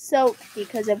soaked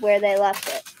because of where they left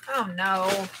it. Oh, no.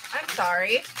 I'm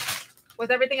sorry. Was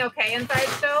everything okay inside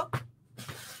still?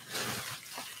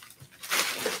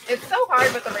 It's so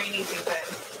hard with the rainy season.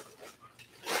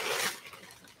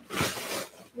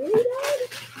 Really, Dad?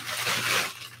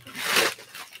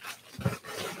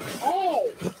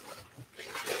 Hey!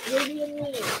 What do you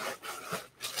mean?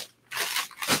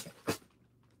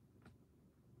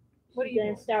 What are She's you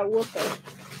gonna doing? start whooping.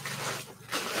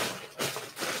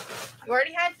 You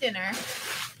already had dinner.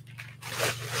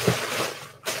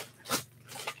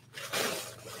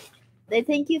 They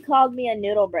think you called me a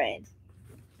noodle brain.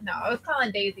 No, I was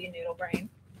calling Daisy a noodle brain.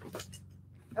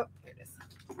 Oh, here it is.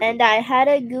 And I had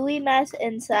a gooey mess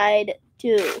inside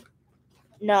too.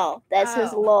 No, that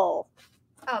says Oh. lol.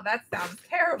 Oh, that sounds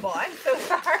terrible. I'm so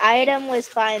sorry. Item was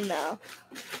fine though.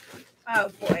 Oh,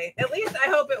 boy. At least I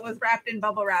hope it was wrapped in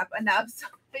bubble wrap enough so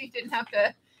that you didn't have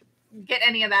to get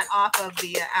any of that off of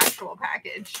the actual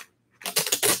package.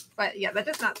 But, yeah, that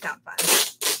does not sound fun.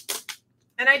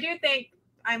 And I do think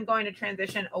I'm going to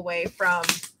transition away from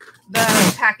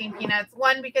the packing peanuts.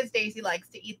 One, because Daisy likes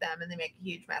to eat them and they make a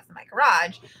huge mess in my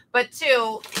garage. But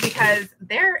two, because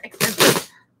they're expensive.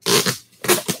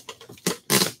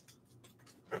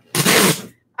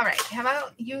 All right. How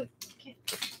about you?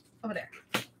 Over there.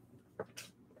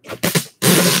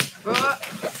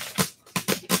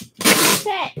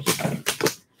 Fetch.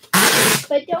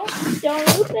 But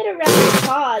don't loop it around your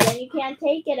paw, then you can't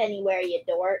take it anywhere, you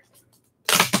dork.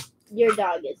 Your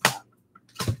dog is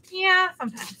dumb. Yeah,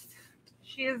 sometimes.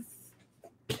 She is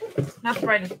not the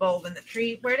brightest bulb in the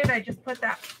tree. Where did I just put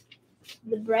that?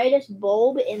 The brightest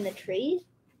bulb in the tree?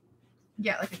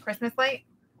 Yeah, like a Christmas light.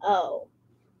 Oh.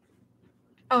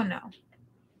 Oh no.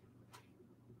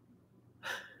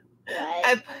 What?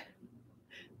 I put,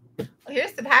 well,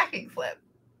 here's the packing slip.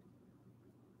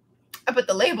 I put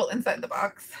the label inside the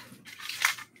box.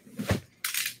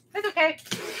 It's okay.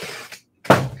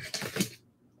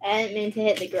 I didn't mean to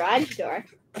hit the garage door.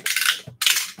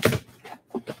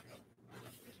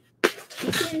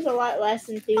 She seems a lot less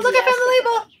enthusiastic look, I found the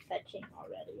label. about fetching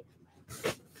already.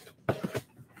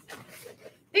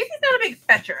 Daisy's not a big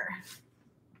fetcher.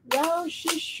 Well,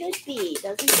 she should be.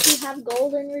 Doesn't she have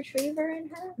golden retriever in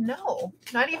her? No,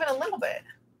 not even a little bit.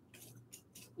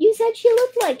 You said she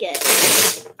looked like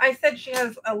it. I said she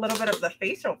has a little bit of the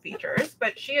facial features,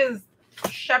 but she is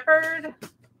shepherd,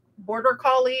 border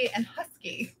collie, and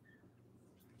husky.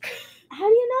 How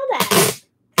do you know that?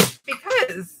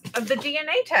 Because of the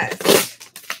DNA test.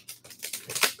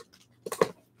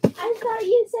 I thought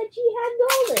you said she had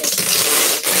golden.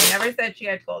 I never said she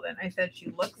had golden. I said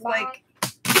she looks like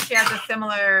she has a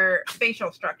similar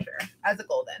facial structure as a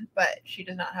golden, but she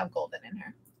does not have golden in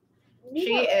her.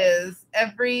 She is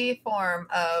every form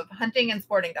of hunting and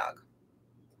sporting dog.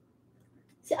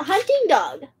 So, hunting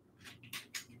dog.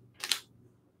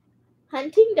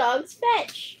 Hunting dogs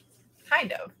fetch.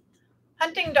 Kind of.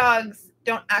 Hunting dogs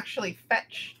don't actually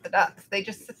fetch the ducks. They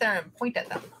just sit there and point at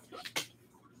them.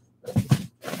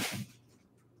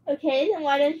 Okay, then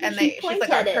why doesn't she point she's like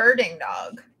at a it? herding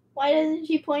dog. Why doesn't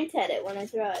she point at it when I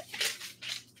throw it?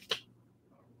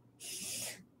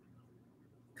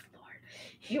 Lord,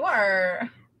 you are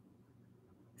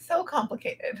so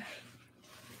complicated.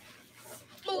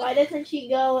 Why doesn't she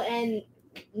go and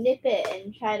nip it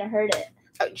and try to hurt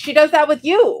it? She does that with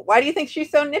you. Why do you think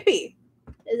she's so nippy?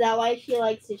 Is that why she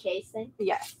likes to chase things?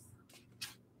 Yes.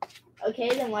 Okay,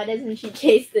 then why doesn't she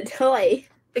chase the toy?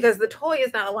 Because the toy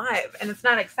is not alive and it's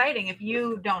not exciting if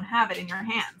you don't have it in your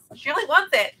hands. She only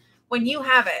wants it when you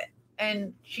have it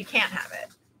and she can't have it.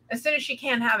 As soon as she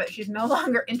can't have it, she's no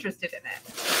longer interested in it.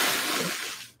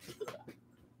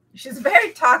 She's a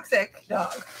very toxic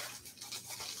dog.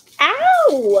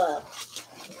 Ow!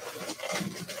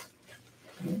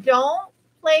 Don't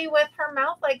play with her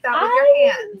mouth like that with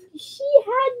your hand.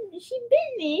 She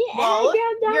bit me and I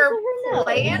grabbed onto her nose.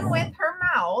 Playing with her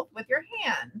mouth with your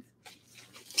hand.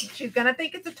 She's gonna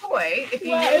think it's a toy if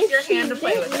you Well, use your if hand to she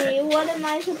play bit with me, it. what am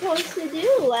I supposed to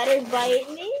do? Let her bite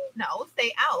me? No,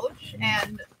 say ouch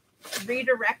and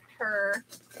redirect her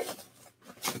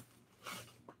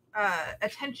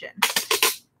attention.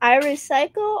 I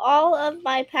recycle all of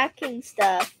my packing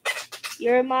stuff.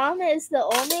 Your mom is the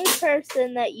only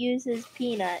person that uses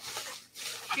Peanut.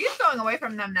 She's going away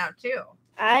from them now too.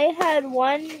 I had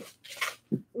one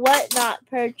whatnot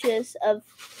purchase of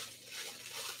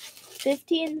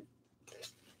 15.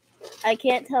 I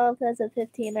can't tell if that's a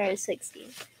 15 or a 16.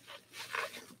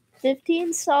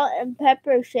 15 salt and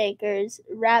pepper shakers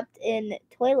wrapped in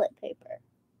toilet paper.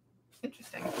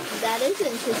 Interesting. That is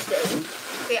interesting.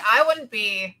 See, I wouldn't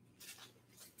be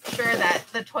sure that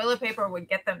the toilet paper would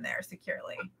get them there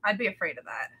securely. I'd be afraid of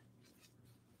that.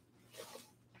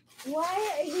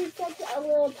 Why are you such a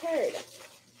little turd?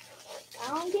 I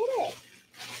don't get it.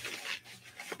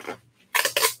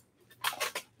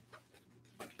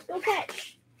 Go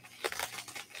fetch.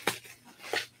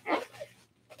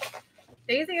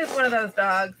 Daisy is one of those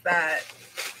dogs that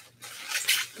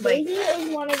Daisy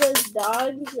is one of those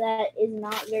dogs that is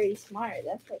not very smart.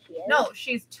 That's what she is. No,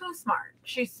 she's too smart.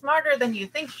 She's smarter than you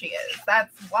think she is.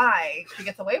 That's why she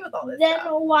gets away with all this Then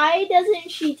stuff. why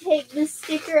doesn't she take the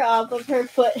sticker off of her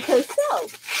foot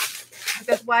herself?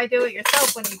 Because why do it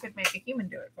yourself when you could make a human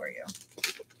do it for you?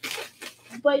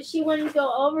 But she wouldn't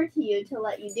go over to you to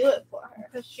let you do it for her.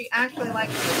 Because she actually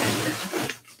likes the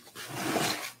attention.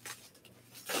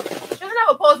 She doesn't have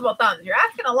opposable thumbs. You're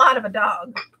asking a lot of a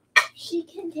dog. She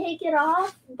can take it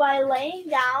off by laying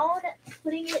down,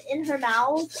 putting it in her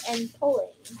mouth, and pulling.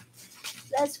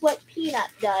 That's what Peanut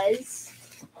does.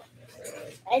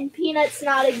 And Peanut's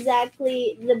not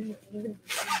exactly the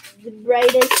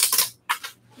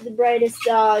brightest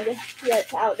dog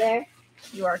that's out there.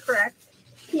 You are correct.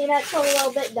 Peanut's a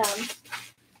little bit dumb.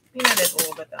 Peanut is a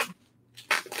little bit dumb.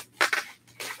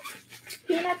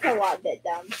 Peanut's a lot bit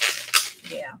dumb.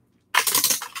 Yeah.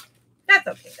 That's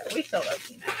okay though. We still love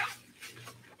Peanut.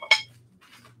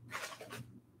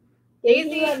 Daisy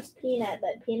Daisy loves Peanut,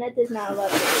 but Peanut does not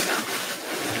love Daisy.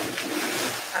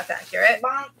 That's accurate.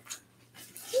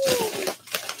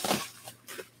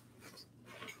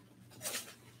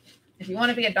 If you want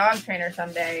to be a dog trainer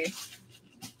someday,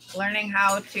 learning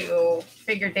how to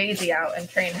figure Daisy out and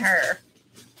train her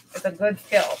is a good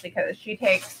skill because she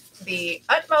takes the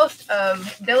utmost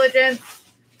of diligence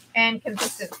and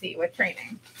consistency with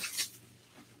training.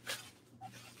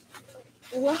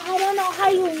 Well, I don't know how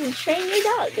you train your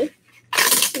dog.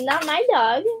 Not my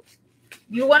dog.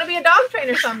 You want to be a dog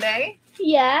trainer someday.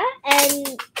 Yeah,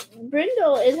 and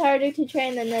Brindle is harder to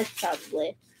train than this,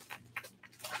 probably.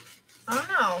 I don't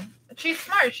know. She's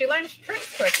smart. She learns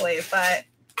tricks quickly, but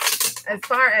as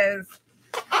far as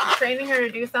training her to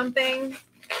do something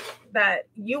that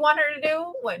you want her to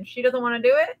do when she doesn't want to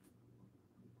do it.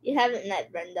 You haven't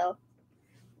met Brindle.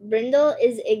 Brindle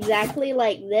is exactly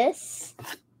like this,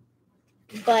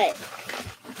 but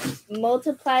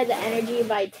multiply the energy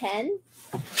by 10.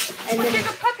 And She's then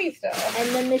a puppy still. and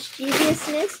the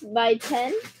mischievousness by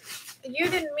 10. You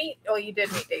didn't meet, well, you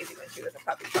did meet Daisy when she was a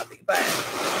puppy, but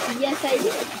Yes, I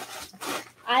did.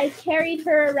 I carried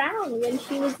her around when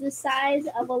she was the size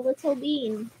of a little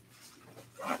bean.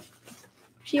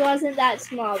 She wasn't that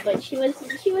small, but she was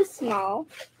small.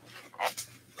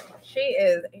 she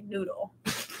is a noodle.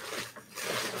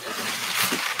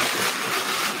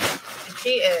 She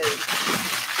is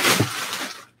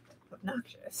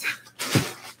obnoxious.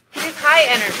 She's high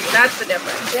energy. That's the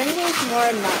difference. Brindle's more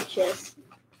obnoxious.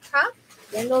 Huh?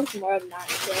 Brindle's more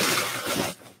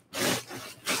obnoxious.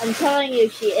 I'm telling you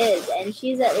she is, and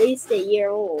she's at least a year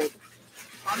old.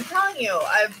 I'm telling you,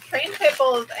 I've trained pit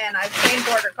bulls and I've trained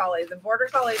border collies, and border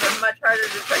collies are much harder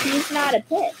to train. She's not a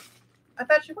pit. I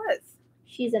thought she was.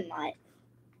 She's a mutt.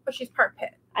 But she's part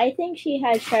pit. I think she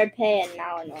has Shar-Pei and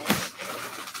Malinois.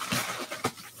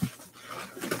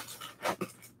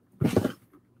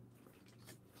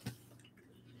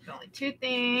 Only two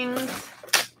things.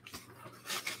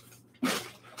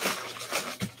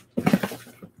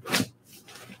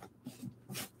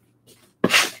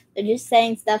 They're just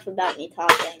saying stuff about me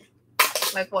talking.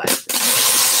 Like what?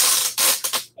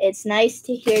 It's nice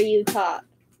to hear you talk.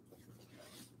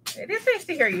 It is nice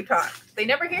to hear you talk. They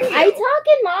never hear you. I talk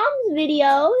in Mom's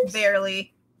videos.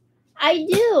 Barely. I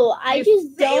do. I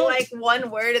just say don't. Like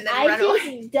one word and then I run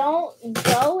away. just don't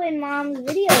go in Mom's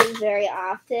videos very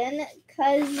often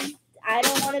because I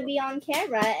don't want to be on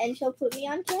camera, and she'll put me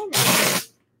on camera.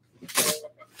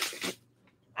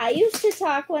 I used to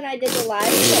talk when I did the live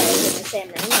shows in the same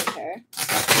room with her.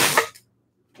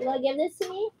 You want to give this to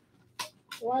me?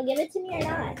 You want to give it to me or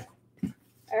not?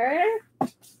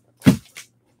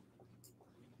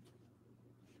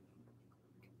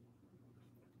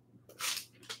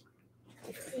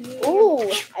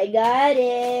 Ooh, I got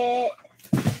it.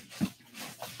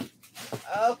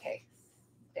 Okay.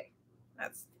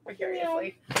 That's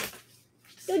precariously.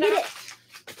 Go get it.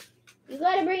 You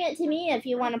gotta bring it to me if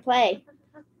you want to play.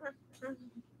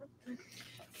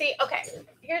 See, okay.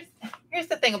 Here's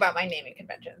the thing about my naming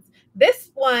conventions. This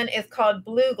one is called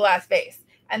Blue Glass Vase,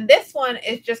 and this one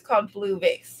is just called Blue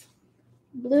Vase.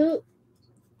 Blue.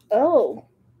 Oh,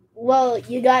 well,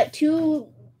 you got two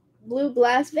blue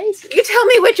glass vases. You tell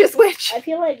me which is which. I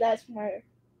feel like that's more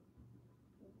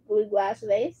blue glass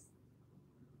vase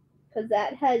because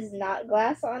that has not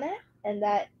glass on it, and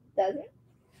that doesn't.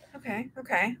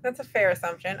 Okay. That's a fair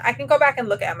assumption. I can go back and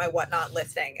look at my Whatnot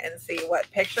listing and see what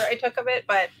picture I took of it,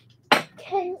 but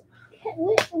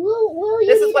Will you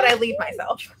this is what I leave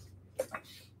myself.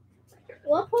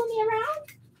 Will pull me around?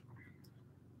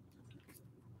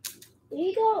 There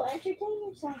you go. Entertain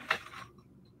yourself.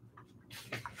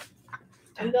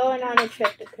 I'm going on a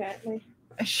trip apparently.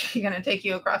 Is she going to take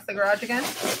you across the garage again?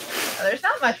 Oh, there's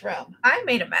not much room. I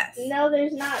made a mess. No,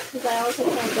 there's not, because I also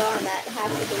can't go on that half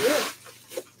of the room.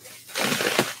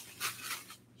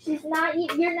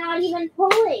 You're not even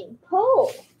pulling.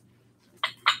 Pull.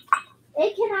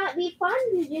 It cannot be fun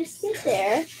to just sit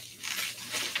there.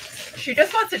 She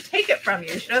just wants to take it from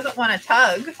you. She doesn't want to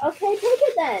tug. Okay, take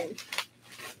it then.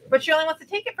 But she only wants to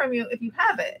take it from you if you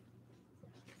have it.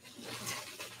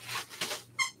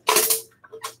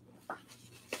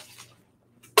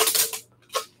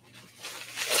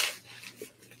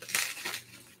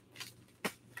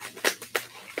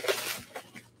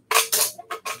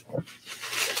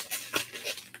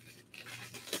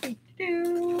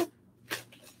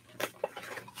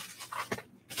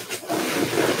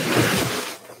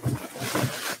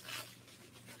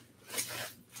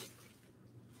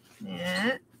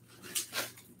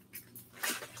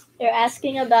 They're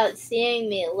asking about seeing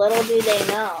me. Little do they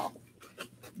know.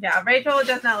 Yeah, Rachel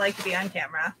does not like to be on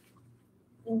camera.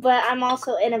 But I'm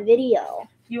also in a video.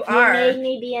 You are. You made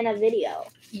me be in a video.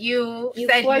 You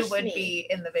said you would me. be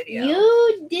in the video.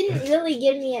 You didn't really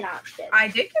give me an option. I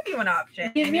did give you an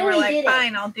option. You and really you were like, didn't.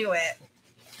 fine, I'll do it.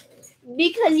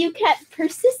 Because you kept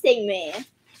persisting me.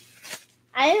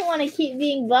 I didn't want to keep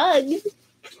being bugged.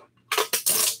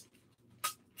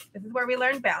 This is where we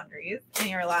learn boundaries. And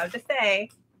you're allowed to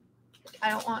say, I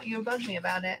don't want you to bug me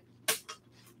about it.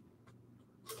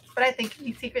 But I think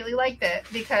you secretly liked it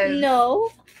because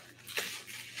No.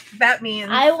 that means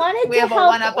I wanted we to have a help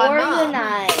one-up on Mom.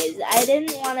 organize. I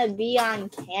didn't want to be on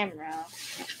camera.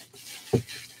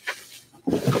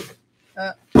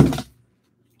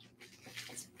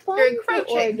 It's fun You're to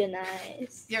encroaching.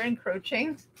 organize. You're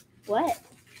encroaching. What?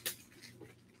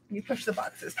 You push the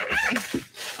boxes towards me.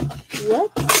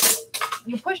 What?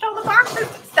 You pushed all the boxes.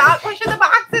 Stop pushing the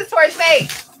boxes towards me.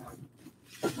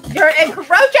 You're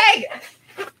encroaching.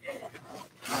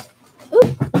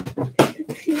 Oop.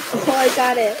 Oh, I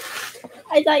got it.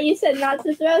 I thought you said not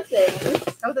to throw things.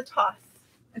 That was a toss.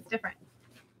 It's different.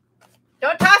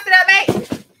 Don't toss it at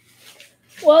me.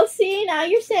 Well, see, now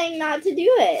you're saying not to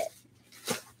do it.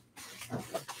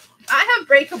 I have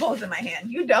breakables in my hand.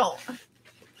 You don't.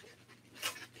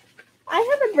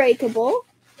 I have a breakable.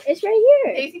 It's right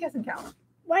here. Daisy doesn't count.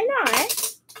 Why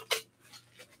not?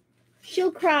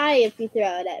 She'll cry if you throw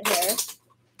it at her.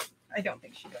 I don't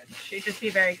think she would. She'd just be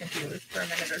very confused for a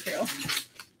minute or two.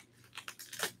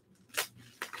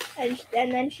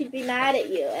 And then she'd be mad at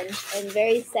you and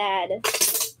very sad.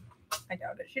 I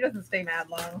doubt it. She doesn't stay mad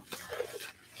long.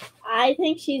 I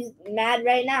think she's mad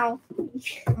right now.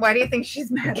 Why do you think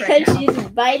she's mad right Because now? she's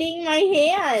biting my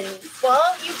hands.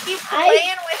 Well, you keep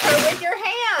playing with her with your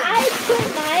hands. I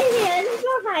put my hands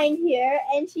behind here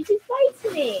and she just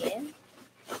bites me.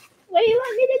 What do you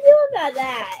want me to do about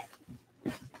that?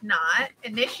 Not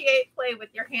initiate play with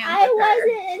your hands. I with her.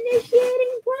 wasn't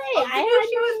initiating play. Oh, I you knew had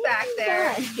she my was back hands there.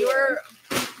 on. You were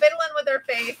fiddling with her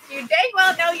face. You dang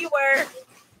well know you were.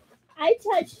 I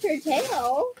touched her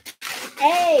tail.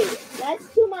 Hey,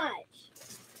 that's too much.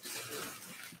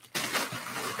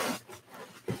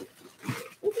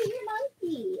 Look at your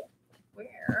monkey.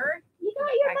 Where? You got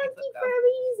your Package monkey let's go. for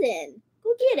a reason.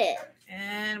 Go get it.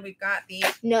 And we've got the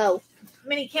No.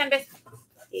 mini canvas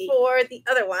for the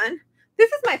other one. This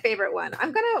is my favorite one.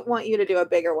 I'm gonna want you to do a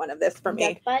bigger one of this for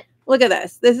me. Duck butt. Look at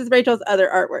this. This is Rachel's other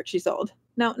artwork she sold.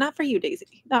 No, not for you,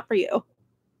 Daisy. Not for you.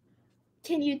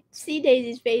 Can you see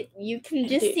Daisy's face? You can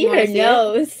just Do see you wanna her see it?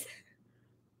 nose.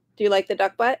 Do you like the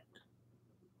duck butt?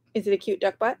 Is it a cute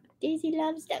duck butt? Daisy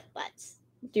loves duck butts.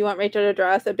 Do you want Rachel to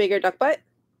draw us a bigger duck butt?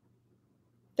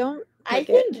 Don't. I make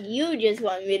it. think you just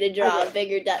want me to draw I a do.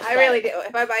 bigger duck butt. I really do.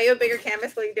 If I buy you a bigger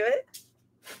canvas, will you do it?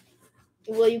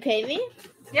 Will you pay me?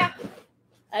 Yeah.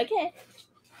 Okay.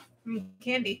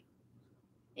 Candy.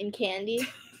 In candy.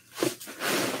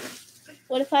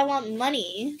 What if I want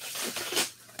money?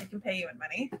 I can pay you in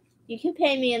money. You could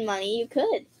pay me in money. You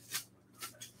could.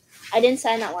 I didn't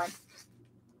sign that one.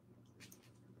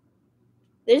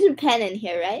 There's a pen in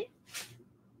here, right?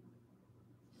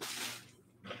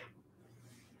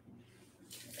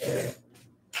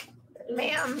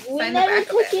 Ma'am, We sign the never back of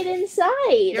took it. it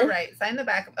inside. You're right. Sign the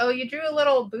back. Oh, you drew a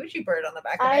little bougie bird on the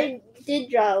back of it. I did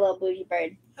draw a little bougie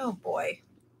bird. Oh boy.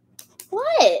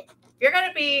 What? If you're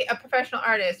gonna be a professional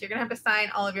artist, you're gonna have to sign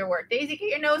all of your work. Daisy, get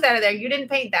your nose out of there. You didn't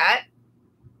paint that.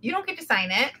 You don't get to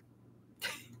sign it.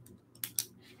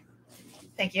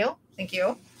 Thank you. Thank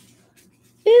you.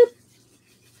 Boop.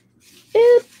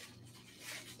 Boop.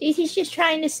 Daisy's just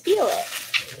trying to steal it.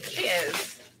 She is.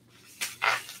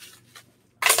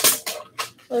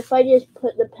 What if I just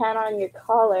put the pen on your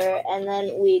collar and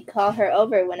then we call her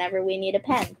over whenever we need a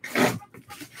pen?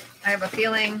 I have a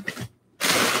feeling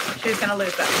she's gonna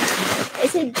lose that pen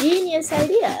It's a genius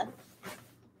idea.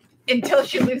 until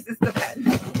she loses the pen.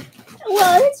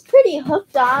 Well, it's pretty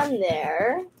hooked on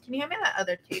there. Can you hand me that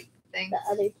other tape thing? The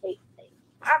other tape thing.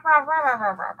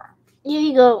 Here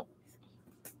you go.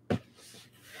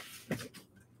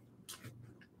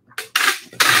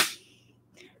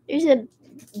 There's a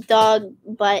dog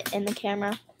butt in the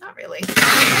camera. Not really.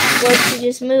 What you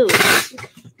just moved?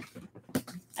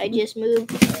 I just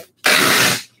moved it.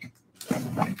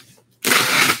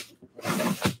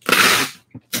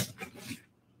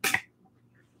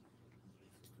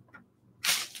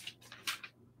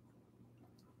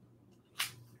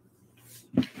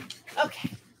 Okay.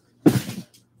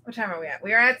 What time are we at?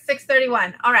 We are at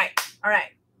 6:31. All right. All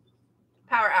right.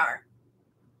 Power hour.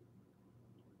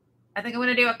 I think I'm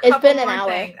going to do a couple been an more hour.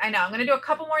 things. I know. I'm going to do a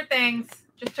couple more things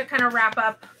just to kind of wrap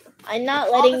up. I'm not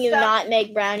All letting the you stuff- not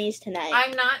make brownies tonight.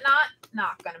 I'm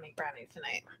not going to make brownies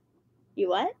tonight. You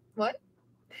what? What?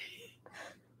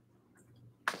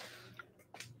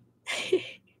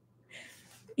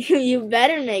 You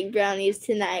better make brownies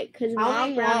tonight, because I'll Mom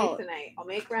make brownies won't. tonight. I'll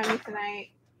make brownies tonight.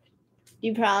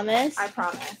 You promise? I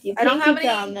promise. You I don't have pinky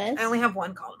any. promise. I only have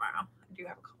one call tomorrow. I do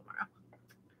have a call tomorrow.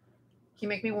 Can you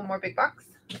make me one more big box?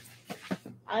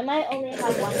 I might only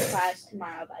have one class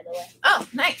tomorrow, by the way. Oh,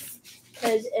 nice.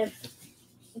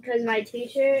 Because my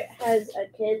teacher has a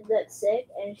kid that's sick,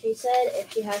 and she said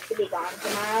if she has to be gone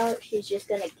tomorrow, she's just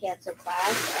going to cancel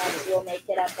class, and we'll make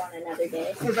it up on another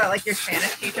day. Was that like your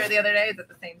Spanish teacher the other day? Is it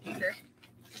the same teacher?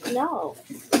 No.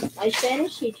 My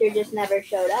Spanish teacher just never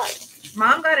showed up.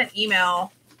 Mom got an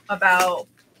email about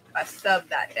a sub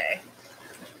that day,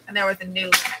 and there was a new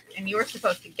link, and you were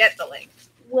supposed to get the link.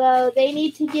 Well, they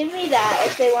need to give me that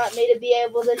if they want me to be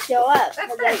able to show up.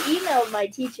 That's Because I emailed my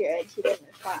teacher, and she didn't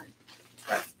respond.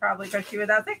 That's probably because she was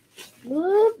out sick.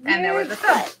 Move And there your was a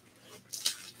sub. butt.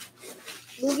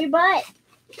 Move your butt.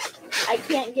 I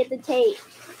can't get the tape.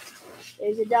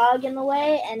 There's a dog in the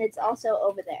way, and it's also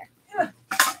over there.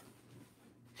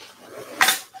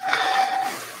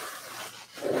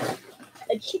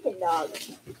 A chicken dog.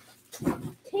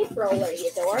 Tape roller,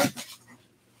 you dork.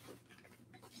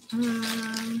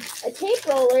 A tape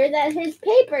roller that has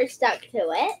paper stuck to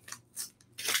it.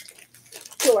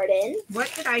 Jordan,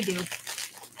 What did I do?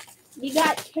 you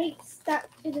got tape stuck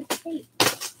to the tape.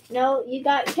 No, you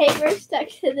got paper stuck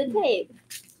to the tape.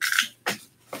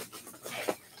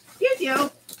 Excuse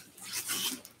you.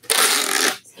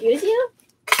 Excuse you?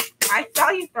 I saw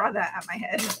you throw that at my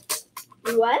head.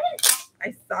 What?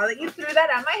 I saw that you threw that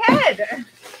at my head.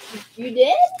 You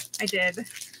did? I did.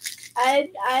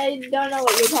 I don't know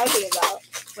what you're talking about.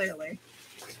 Clearly.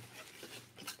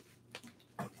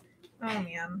 Oh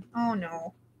man. Oh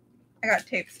no. I got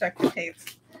tape stuck to tape.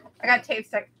 I got tape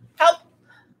stuck. Help!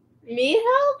 Me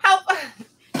help? Help!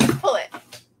 Just pull it.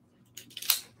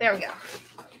 There we go.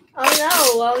 Oh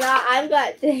no, well now I've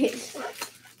got things.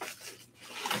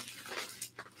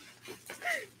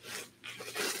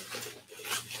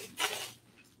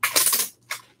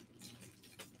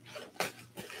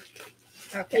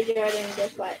 Okay. Jordan,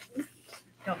 guess what?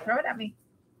 Don't throw it at me.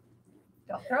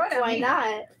 Don't throw it at Why me.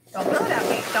 not? Don't throw it at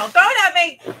me. Don't throw it at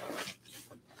me.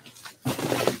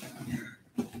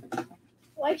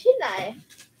 Why shouldn't I?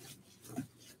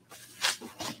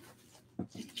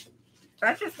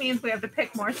 That just means we have to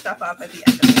pick more stuff up at the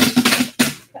end of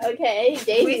it. Okay,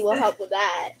 Daisy will help with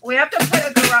that. We have to put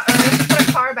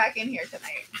a car back in here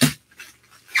tonight.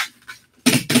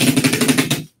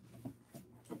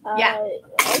 Yeah.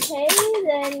 Okay,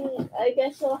 then I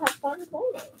guess we'll have fun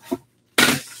playing.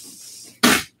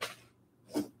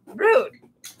 Rude.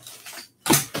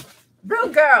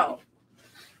 Rude girl.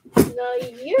 No,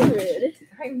 you're rude.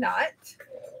 I'm not.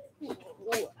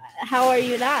 How are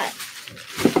you not?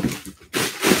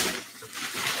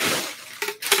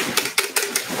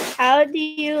 How do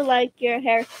you like your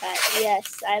haircut?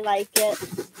 Yes, I like it.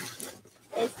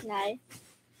 It's nice.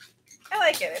 I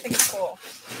like it. I think it's cool.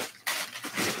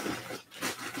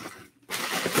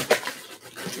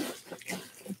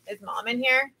 Is Mom in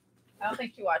here? I don't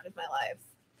think she watches my lives.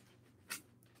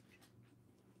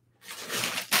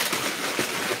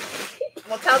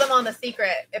 We'll tell them on the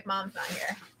secret if Mom's not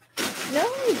here. No,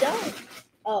 don't.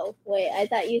 Oh, wait. I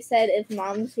thought you said if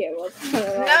Mom's here, we'll tell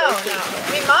her. No.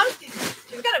 I mean,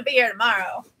 she's going to be here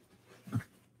tomorrow.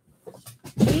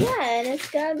 Yeah, and it's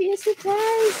going to be a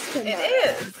surprise tomorrow.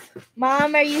 It is.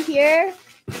 Mom, are you here?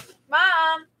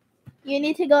 Mom. You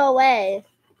need to go away.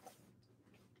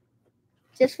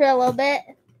 Just for a little bit.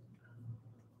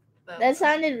 That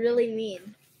sounded really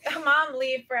mean. Mom,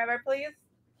 leave forever, please.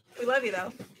 We love you,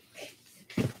 though.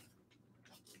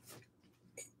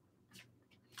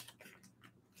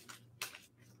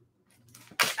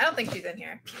 I don't think she's in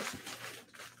here.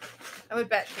 I would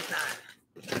bet she's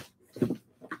not.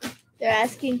 They're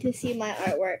asking to see my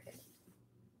artwork.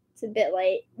 It's a bit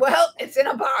late. Well, it's in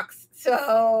a box,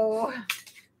 so...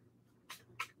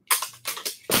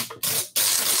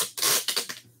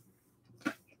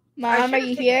 Mom, are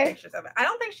you here? Pictures of it. I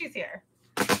don't think she's here.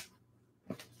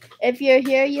 If you're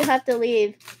here, you have to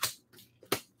leave.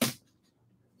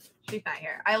 She's not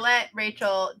here. I let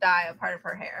Rachel dye a part of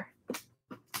her hair.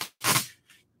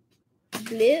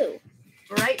 Blue.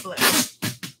 Bright blue.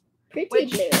 Pretty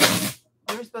blue.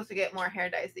 We were supposed to get more hair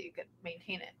dye so you could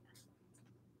maintain it.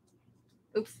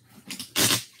 Oops.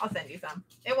 I'll send you some.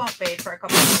 It won't fade for a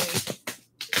couple of weeks.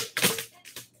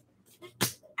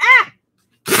 Ah!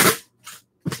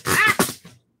 Ah!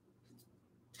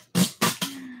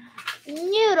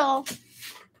 Noodle.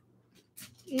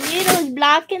 Noodle's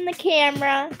blocking the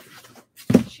camera.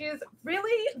 She's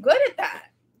really good at that.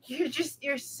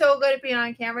 You're so good at being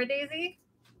on camera, Daisy.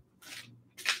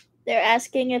 They're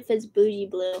asking if it's bougie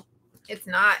blue. It's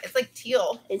not. It's like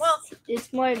teal.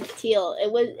 It's more teal.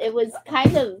 It was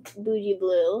kind of bougie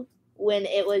blue when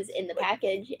it was in the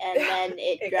package, and then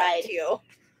it dried. Got teal.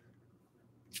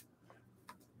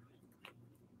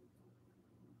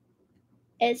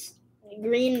 It's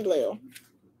green blue.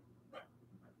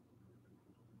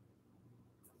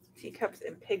 Teacups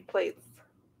and pig plates.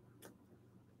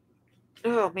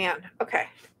 Oh man. Okay.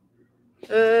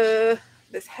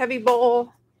 This heavy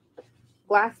bowl,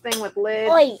 glass thing with lid.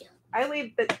 Oi. I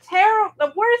leave the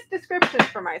worst descriptions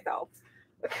for myself.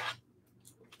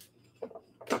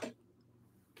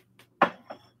 All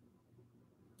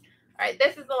right,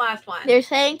 this is the last one. They're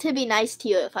saying to be nice to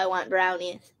you if I want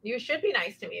brownies. You should be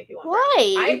nice to me if you want.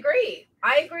 Why? Brownies. I agree.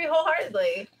 I agree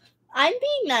wholeheartedly. I'm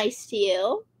being nice to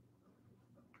you.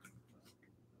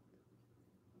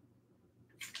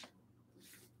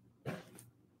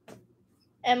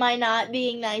 Am I not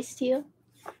being nice to you?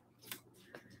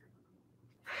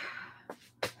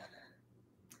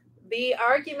 The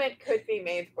argument could be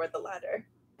made for the latter.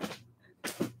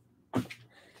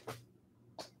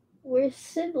 We're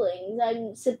siblings.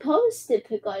 I'm supposed to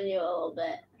pick on you a little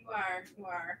bit. You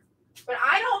are. But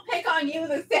I don't pick on you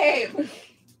the same.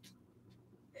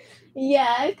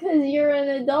 Yeah, because you're an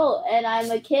adult and I'm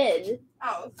a kid.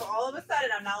 Oh, so all of a sudden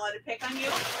I'm not allowed to pick on you?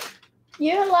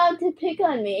 You're allowed to pick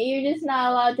on me. You're just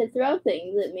not allowed to throw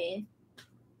things at me.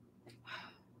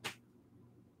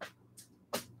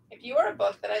 If you were a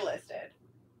book that I listed,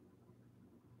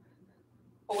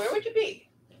 well, where would you be?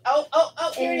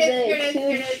 Oh, here it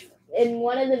is. In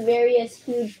one of the various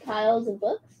huge piles of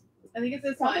books. I think it's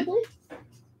this Probably. one.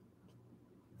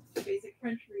 Basic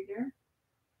French reader.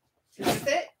 Is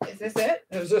this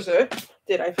it?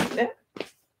 Did I find it?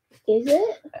 Is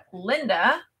it?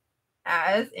 Linda,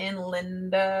 as in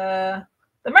Linda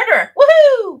the murderer.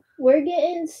 Woohoo! We're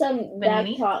getting some back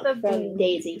Beneath talk the from blue.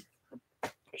 Daisy.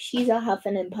 She's a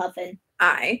huffing and puffing.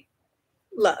 I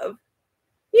love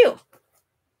you.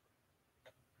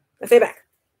 I say back.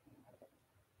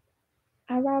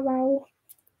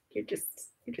 You're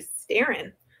just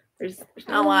staring. There's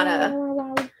not a lot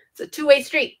of. It's a two-way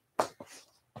street.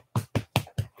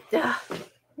 Duh.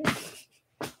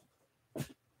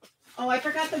 Oh, I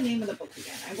forgot the name of the book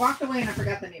again. I walked away and I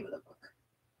forgot the name of the book.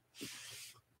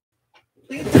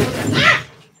 Please. Ah!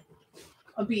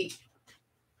 A bee.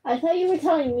 I thought you were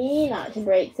telling me not to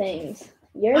break things.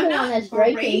 You're I'm the not one that's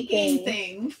breaking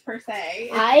things per se.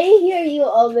 I hear you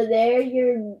over there.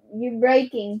 You're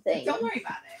breaking things. Don't worry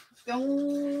about it.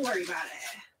 Don't worry about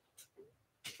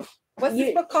it. What's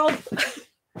this book called?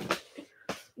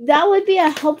 That would be a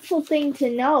helpful thing to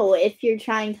know if you're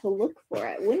trying to look for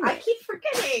it, wouldn't I it? keep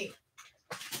forgetting.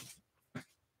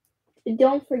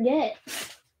 Don't forget.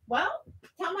 Well,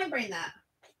 tell my brain that.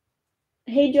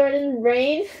 Hey, Jordan's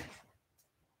brain.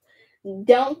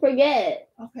 Don't forget.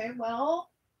 Okay, well.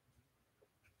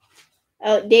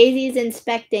 Oh, Daisy's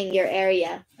inspecting your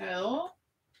area. Oh.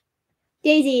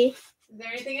 Daisy. Is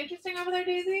there anything interesting over there,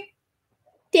 Daisy?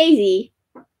 Daisy.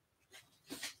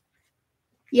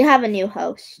 You have a new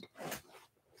host.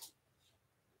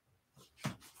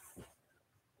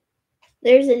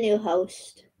 There's a new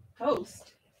host.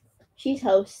 Host? She's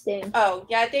hosting. Oh,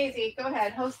 yeah, Daisy, go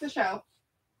ahead. Host the show.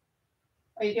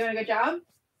 Are you doing a good job?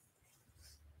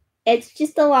 It's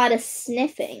just a lot of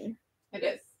sniffing. It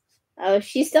is. Oh,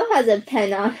 she still has a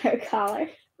pen on her collar.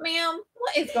 Ma'am,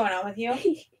 what is going on with you?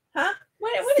 Huh?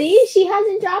 What See, she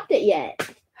hasn't dropped it yet.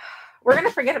 We're going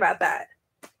to forget about that.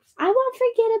 I won't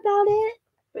forget about it.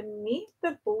 Beneath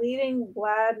the bleeding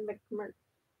Vlad McMurray.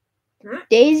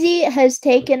 Daisy has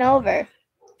taken over.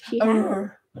 She has.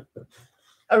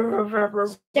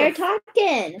 They're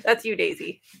talking. That's you,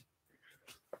 Daisy.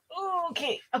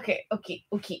 Okay. Okay.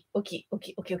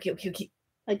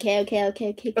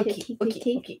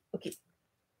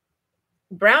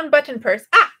 Brown button purse.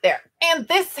 Ah, there. And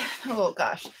this, oh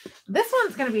gosh. This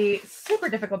one's going to be super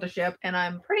difficult to ship, and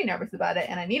I'm pretty nervous about it,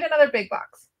 and I need another big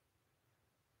box.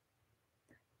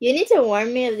 You need to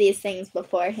warn me of these things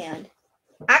beforehand.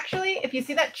 Actually, if you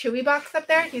see that Chewy box up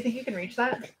there, do you think you can reach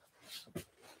that?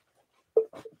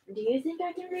 Do you think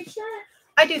I can reach that?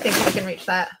 I do think I can reach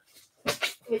that.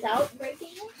 Without breaking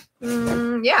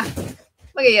it? Yeah.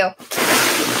 Look at you.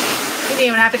 You didn't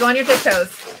even have to go on your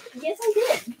tiptoes. Yes, I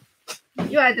did.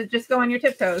 You had to just go on your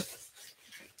tiptoes.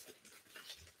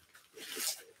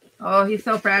 Oh, he's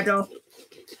so fragile.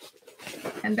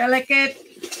 And delicate.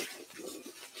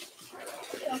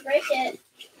 Don't break it.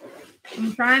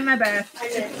 I'm trying my best.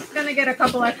 It's going to get a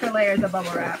couple extra layers of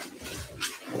bubble wrap.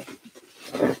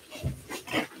 There's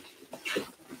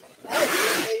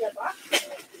a box in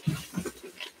it.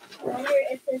 I wonder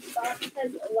if this box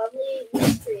has lovely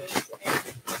mysteries in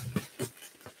it.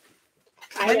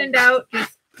 When in doubt,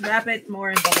 just wrap it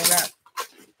more in bubble wrap.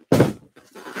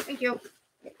 Thank you.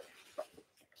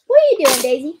 What are you doing,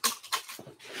 Daisy?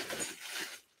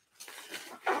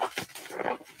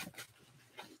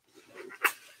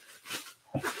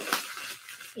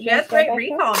 She has great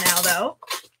recall now, though.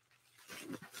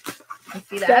 You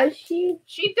see that? Does she?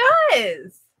 She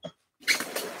does.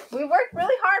 We worked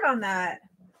really hard on that.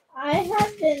 I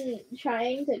have been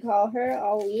trying to call her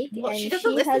all week, Well, and she she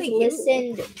doesn't listen has to you.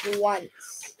 listened once.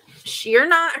 You're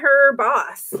not her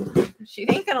boss. She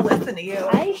ain't gonna listen to you.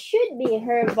 I should be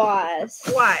her boss.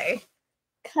 Why?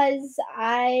 Because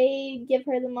I give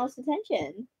her the most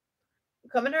attention.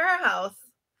 Come into her house.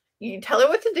 You tell her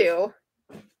what to do.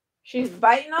 She's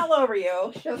biting all over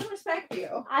you. She doesn't respect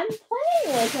you. I'm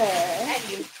playing with her. And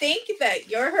you think that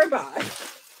you're her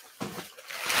boss.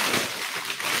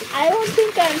 I don't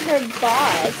think I'm her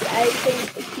boss. I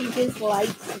think she just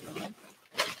likes me.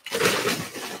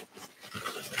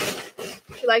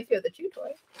 She likes you as a chew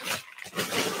toy.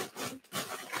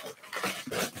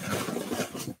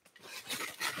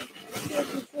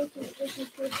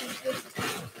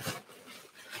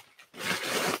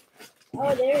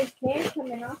 Oh, there is hair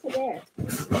coming off of there.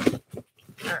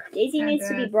 All right. Daisy needs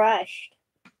to be brushed.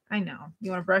 I know.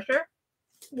 You want to brush her?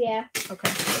 Yeah.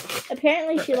 Okay.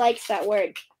 Apparently she likes that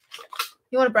word.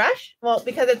 You want to brush? Well,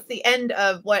 because it's the end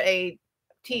of what a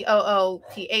TOOTH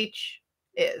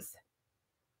is.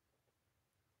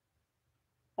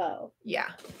 Oh.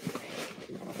 Yeah.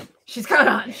 She's caught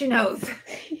on. She knows.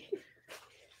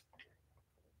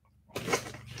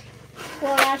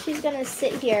 Well, now she's gonna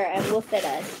sit here and woof at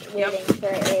us, waiting for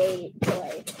a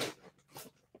toy.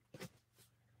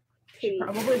 She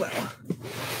probably will.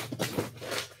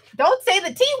 Don't say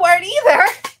the T word either.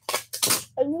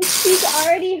 She's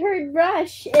already heard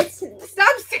brush.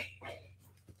 Stop saying.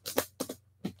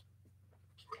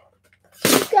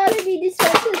 She's gotta be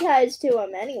desensitized to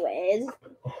them anyways.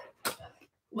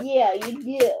 What? Yeah, you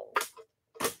do.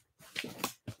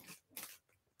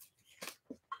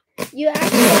 You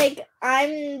act like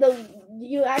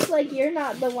you act like you're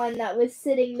not the one that was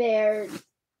sitting there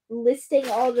listing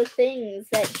all the things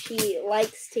that she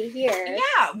likes to hear.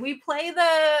 Yeah, we play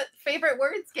the favorite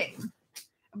words game.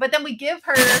 But then we give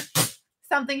her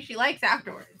something she likes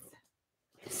afterwards.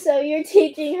 So you're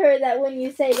teaching her that when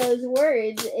you say those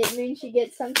words, it means she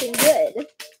gets something good.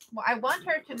 Well, I want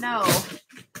her to know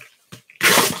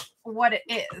what it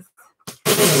is,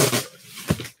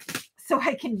 so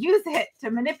I can use it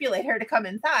to manipulate her to come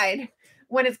inside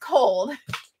when it's cold.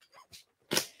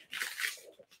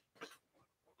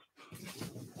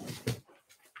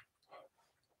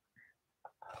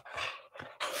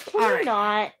 Can you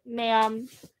not, ma'am?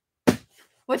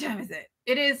 What time is it?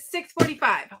 It is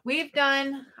 6:45. We've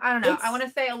done, I don't know, I want to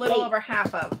say a little over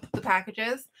half of the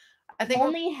packages. I think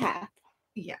only half.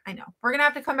 Yeah, I know. We're going to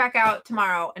have to come back out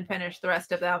tomorrow and finish the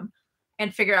rest of them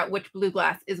and figure out which blue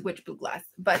glass is which blue glass.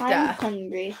 But I'm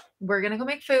hungry. We're going to go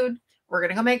make food. We're going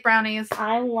to go make brownies.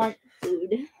 I want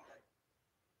food.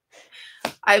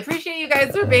 I appreciate you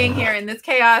guys for being here in this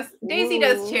chaos. Daisy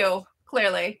does too,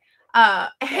 clearly. And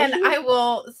I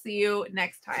will see you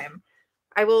next time.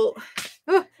 I will.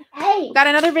 Hey, got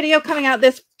another video coming out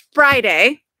this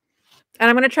Friday, and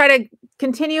I'm going to try to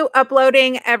continue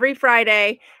uploading every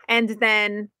Friday, and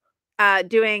then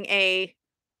doing a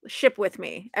ship with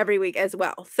me every week as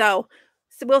well. So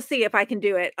we'll see if I can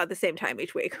do it at the same time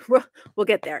each week. We'll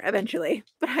get there eventually.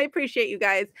 But I appreciate you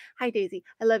guys. Hi, Daisy.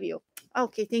 I love you.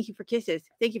 Okay, thank you for kisses.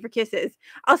 Thank you for kisses.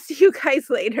 I'll see you guys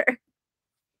later.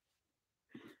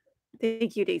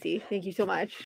 Thank you, Daisy. Thank you so much.